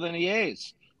come up with any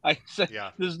A's. I said,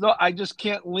 Yeah. I just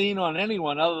can't lean on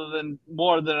anyone other than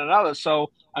more than another.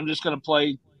 So I'm just going to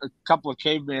play a couple of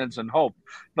cavemans and hope.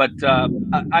 But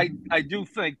I do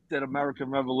think that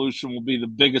American Revolution will be the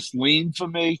biggest lean for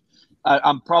me.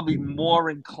 I'm probably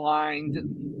more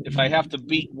inclined, if I have to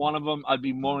beat one of them, I'd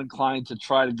be more inclined to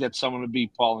try to get someone to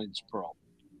beat Pauline's Pearl.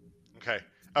 Okay.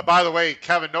 By the way,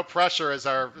 Kevin, no pressure as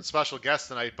our special guest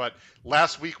tonight, but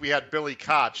last week we had Billy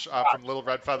Koch from Little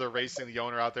Red Feather Racing, the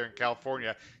owner out there in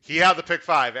California. He had the pick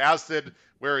 5, as did,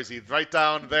 where is he? Right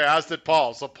down there, as did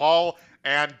Paul. So Paul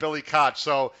and Billy Koch.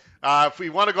 So if we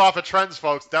want to go off of trends,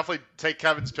 folks, definitely take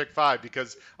Kevin's pick 5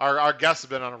 because our guests have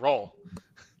been on a roll.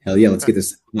 Hell yeah, let's get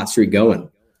this hot streak going.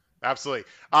 Absolutely.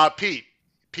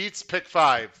 Pete's pick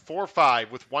 5, 4-5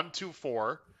 with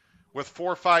 1-2-4, with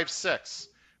 4-5-6.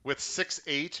 With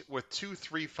 6-8, with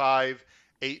 2-3-5,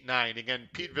 8-9. Again,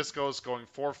 Pete Visco's going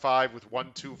 4-5 with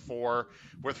 1-2-4,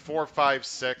 with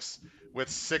 4-5-6, with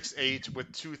 6-8,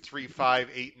 with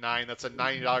 2-3-5, 8-9. That's a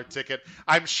 $90 ticket.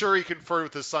 I'm sure he conferred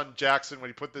with his son Jackson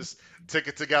when he put this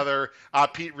ticket together.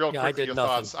 Pete, real quickly, your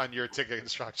thoughts on your ticket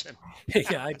construction.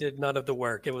 Yeah, I did none of the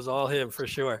work. It was all him for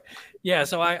sure. Yeah,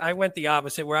 so I went the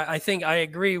opposite, where I think I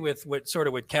agree with what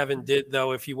Kevin did,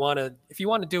 though. If you want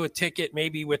to do a ticket,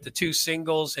 maybe with the two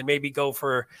singles, and maybe go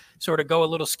a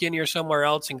little skinnier somewhere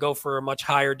else and go for a much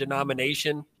higher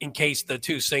denomination in case the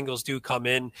two singles do come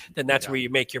in, then that's where you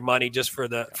make your money, just for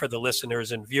the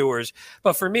listeners and viewers.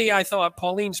 But for me, I thought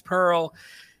Pauline's Pearl,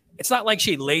 it's not like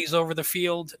she lays over the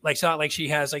field. Like, it's not like she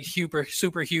has like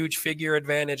super huge figure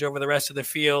advantage over the rest of the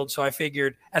field. So I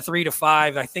figured at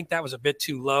 3-5, I think that was a bit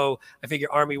too low. I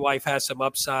figure Army Wife has some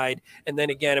upside. And then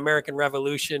again, American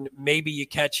Revolution, maybe you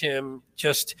catch him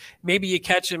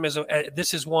as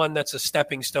this is one that's a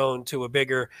stepping stone to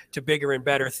bigger and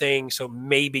better things. So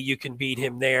maybe you can beat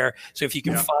him there. So if you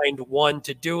can find one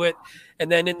to do it.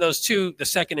 And then in those two, the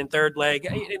second and third leg,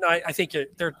 I think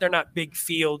they're not big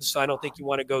fields, so I don't think you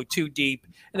want to go too deep.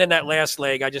 And then that last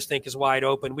leg, I just think is wide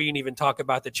open. We didn't even talk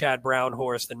about the Chad Brown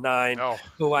horse, the 9,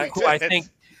 who I think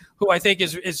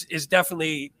is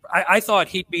definitely. I thought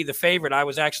he'd be the favorite. I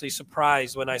was actually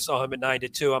surprised when I saw him at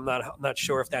 9-2. I'm not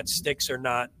sure if that sticks or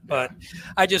not, but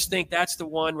I just think that's the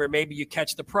one where maybe you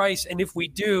catch the price. And if we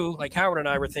do, like Howard and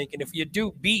I were thinking, if you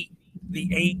do beat the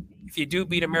 8. If you do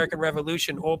beat American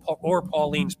Revolution or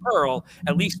Pauline's Pearl,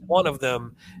 at least one of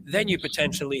them, then you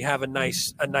potentially have a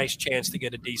nice chance to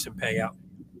get a decent payout.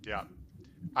 Yeah,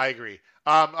 I agree.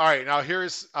 All right, now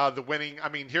here's the winning.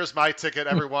 Here's my ticket,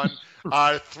 everyone.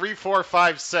 3, 4,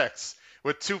 5, 6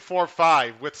 with 2, 4,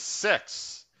 5 with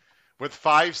 6 with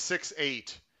 5, 6,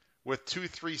 8 with 2,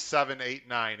 3, 7, 8,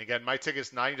 9. Again, my ticket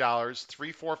is $90.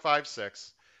 3, 4, 5,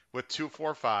 6 with 2,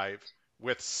 4, 5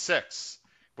 with 6.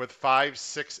 With 5,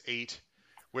 6, 8,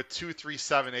 with 2, 3,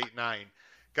 7, 8, 9.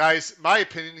 Guys, my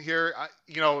opinion here,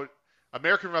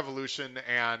 American Revolution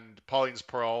and Pauline's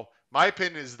Pearl, my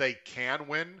opinion is they can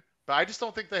win, but I just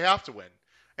don't think they have to win.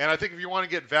 And I think if you want to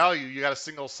get value, you got to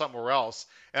single somewhere else.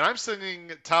 And I'm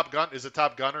singing Top Gun. Is it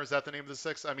Top Gunner? Is that the name of the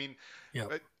 6?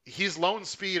 He's lone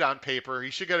speed on paper. He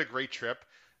should get a great trip.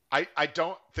 I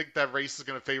don't think that race is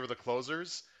going to favor the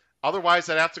closers. Otherwise,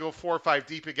 I'd have to go 4 or 5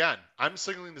 deep again. I'm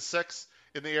signaling the 6.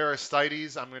 In the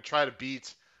Aristides, I'm going to try to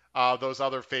beat those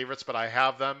other favorites, but I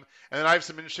have them. And then I have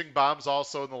some interesting bombs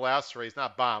also in the last race.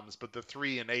 Not bombs, but the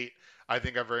 3 and 8 I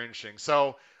think are very interesting.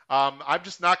 So I'm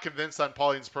just not convinced on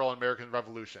Pauline's Pearl and American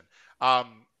Revolution.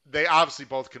 They obviously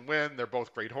both can win. They're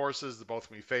both great horses. They're both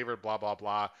going to be favored, blah, blah,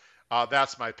 blah.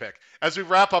 That's my pick. As we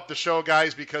wrap up the show,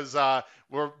 guys, because the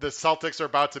Celtics are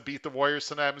about to beat the Warriors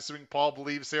tonight, I'm assuming Paul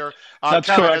believes here. That's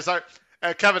correct.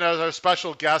 Kevin, as our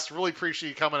special guest, really appreciate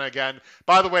you coming again.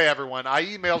 By the way, everyone, I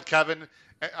emailed Kevin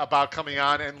about coming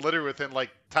on, and literally within like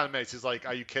 10 minutes, he's like,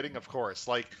 "Are you kidding? Of course!"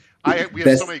 Like we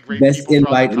have so many great best people throughout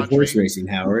invite the in country. horse racing,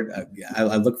 Howard.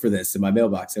 I look for this in my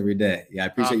mailbox every day. Yeah, I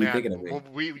appreciate you thinking of me. Well,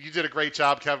 you did a great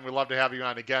job, Kevin. We'd love to have you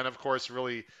on again. Of course,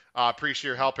 really appreciate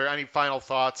your help here. Any final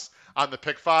thoughts on the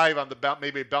pick 5, on the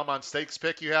maybe Belmont Stakes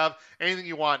pick you have? Anything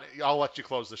you want? I'll let you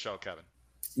close the show, Kevin.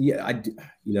 Yeah,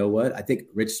 you know what? I think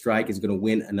Rich Strike is going to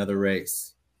win another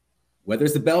race. Whether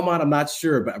it's the Belmont, I'm not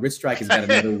sure, but Rich Strike has got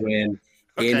another win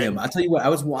in him. I'll tell you what, I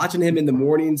was watching him in the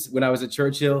mornings when I was at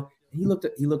Churchill. He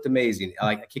looked amazing.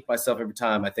 I kick myself every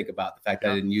time I think about the fact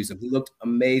that I didn't use him. He looked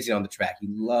amazing on the track. He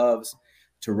loves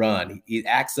to run. He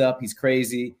acts up. He's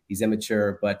crazy. He's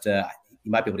immature, but he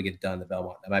might be able to get it done in the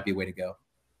Belmont. That might be a way to go.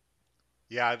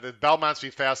 Yeah, the Belmont's be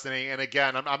fascinating. And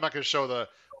again, I'm not going to show the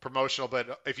promotional,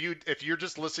 but if you're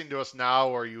just listening to us now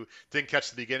or you didn't catch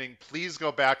the beginning, please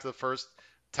go back to the first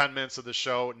 10 minutes of the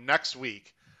show next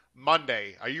week.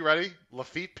 Monday, are you ready?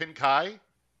 Lafitte Pincay.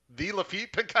 The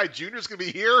Lafitte Pincay Jr. is going to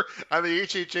be here on the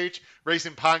HHH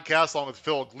Racing Podcast along with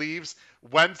Phil Gleaves.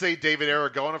 Wednesday, David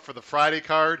Aragona for the Friday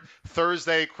card.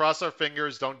 Thursday, cross our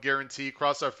fingers, don't guarantee,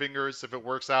 cross our fingers if it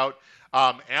works out.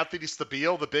 Anthony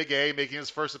Stabile, the Big A, making his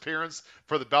first appearance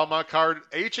for the Belmont card.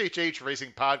 HHH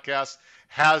Racing Podcast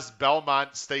has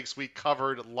Belmont Stakes Week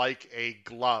covered like a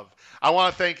glove. I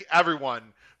want to thank everyone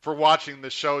for watching the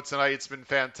show tonight. It's been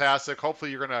fantastic.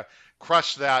 Hopefully you're going to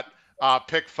crush that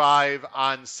pick 5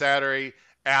 on Saturday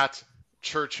at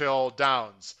Churchill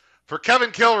Downs. For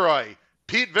Kevin Kilroy,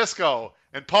 Pete Visco,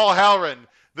 and Paul Halloran,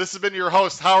 this has been your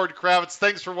host, Howard Kravitz.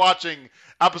 Thanks for watching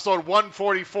episode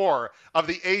 144 of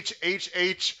the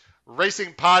HHH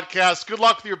Racing Podcast. Good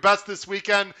luck with your bets this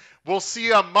weekend. We'll see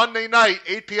you on Monday night,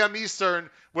 8 p.m. Eastern,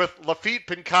 with Lafitte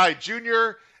Pincay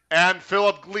Jr. and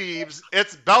Philip Gleaves.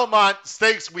 It's Belmont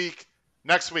Stakes Week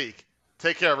next week.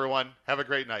 Take care, everyone. Have a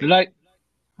great night. Good night.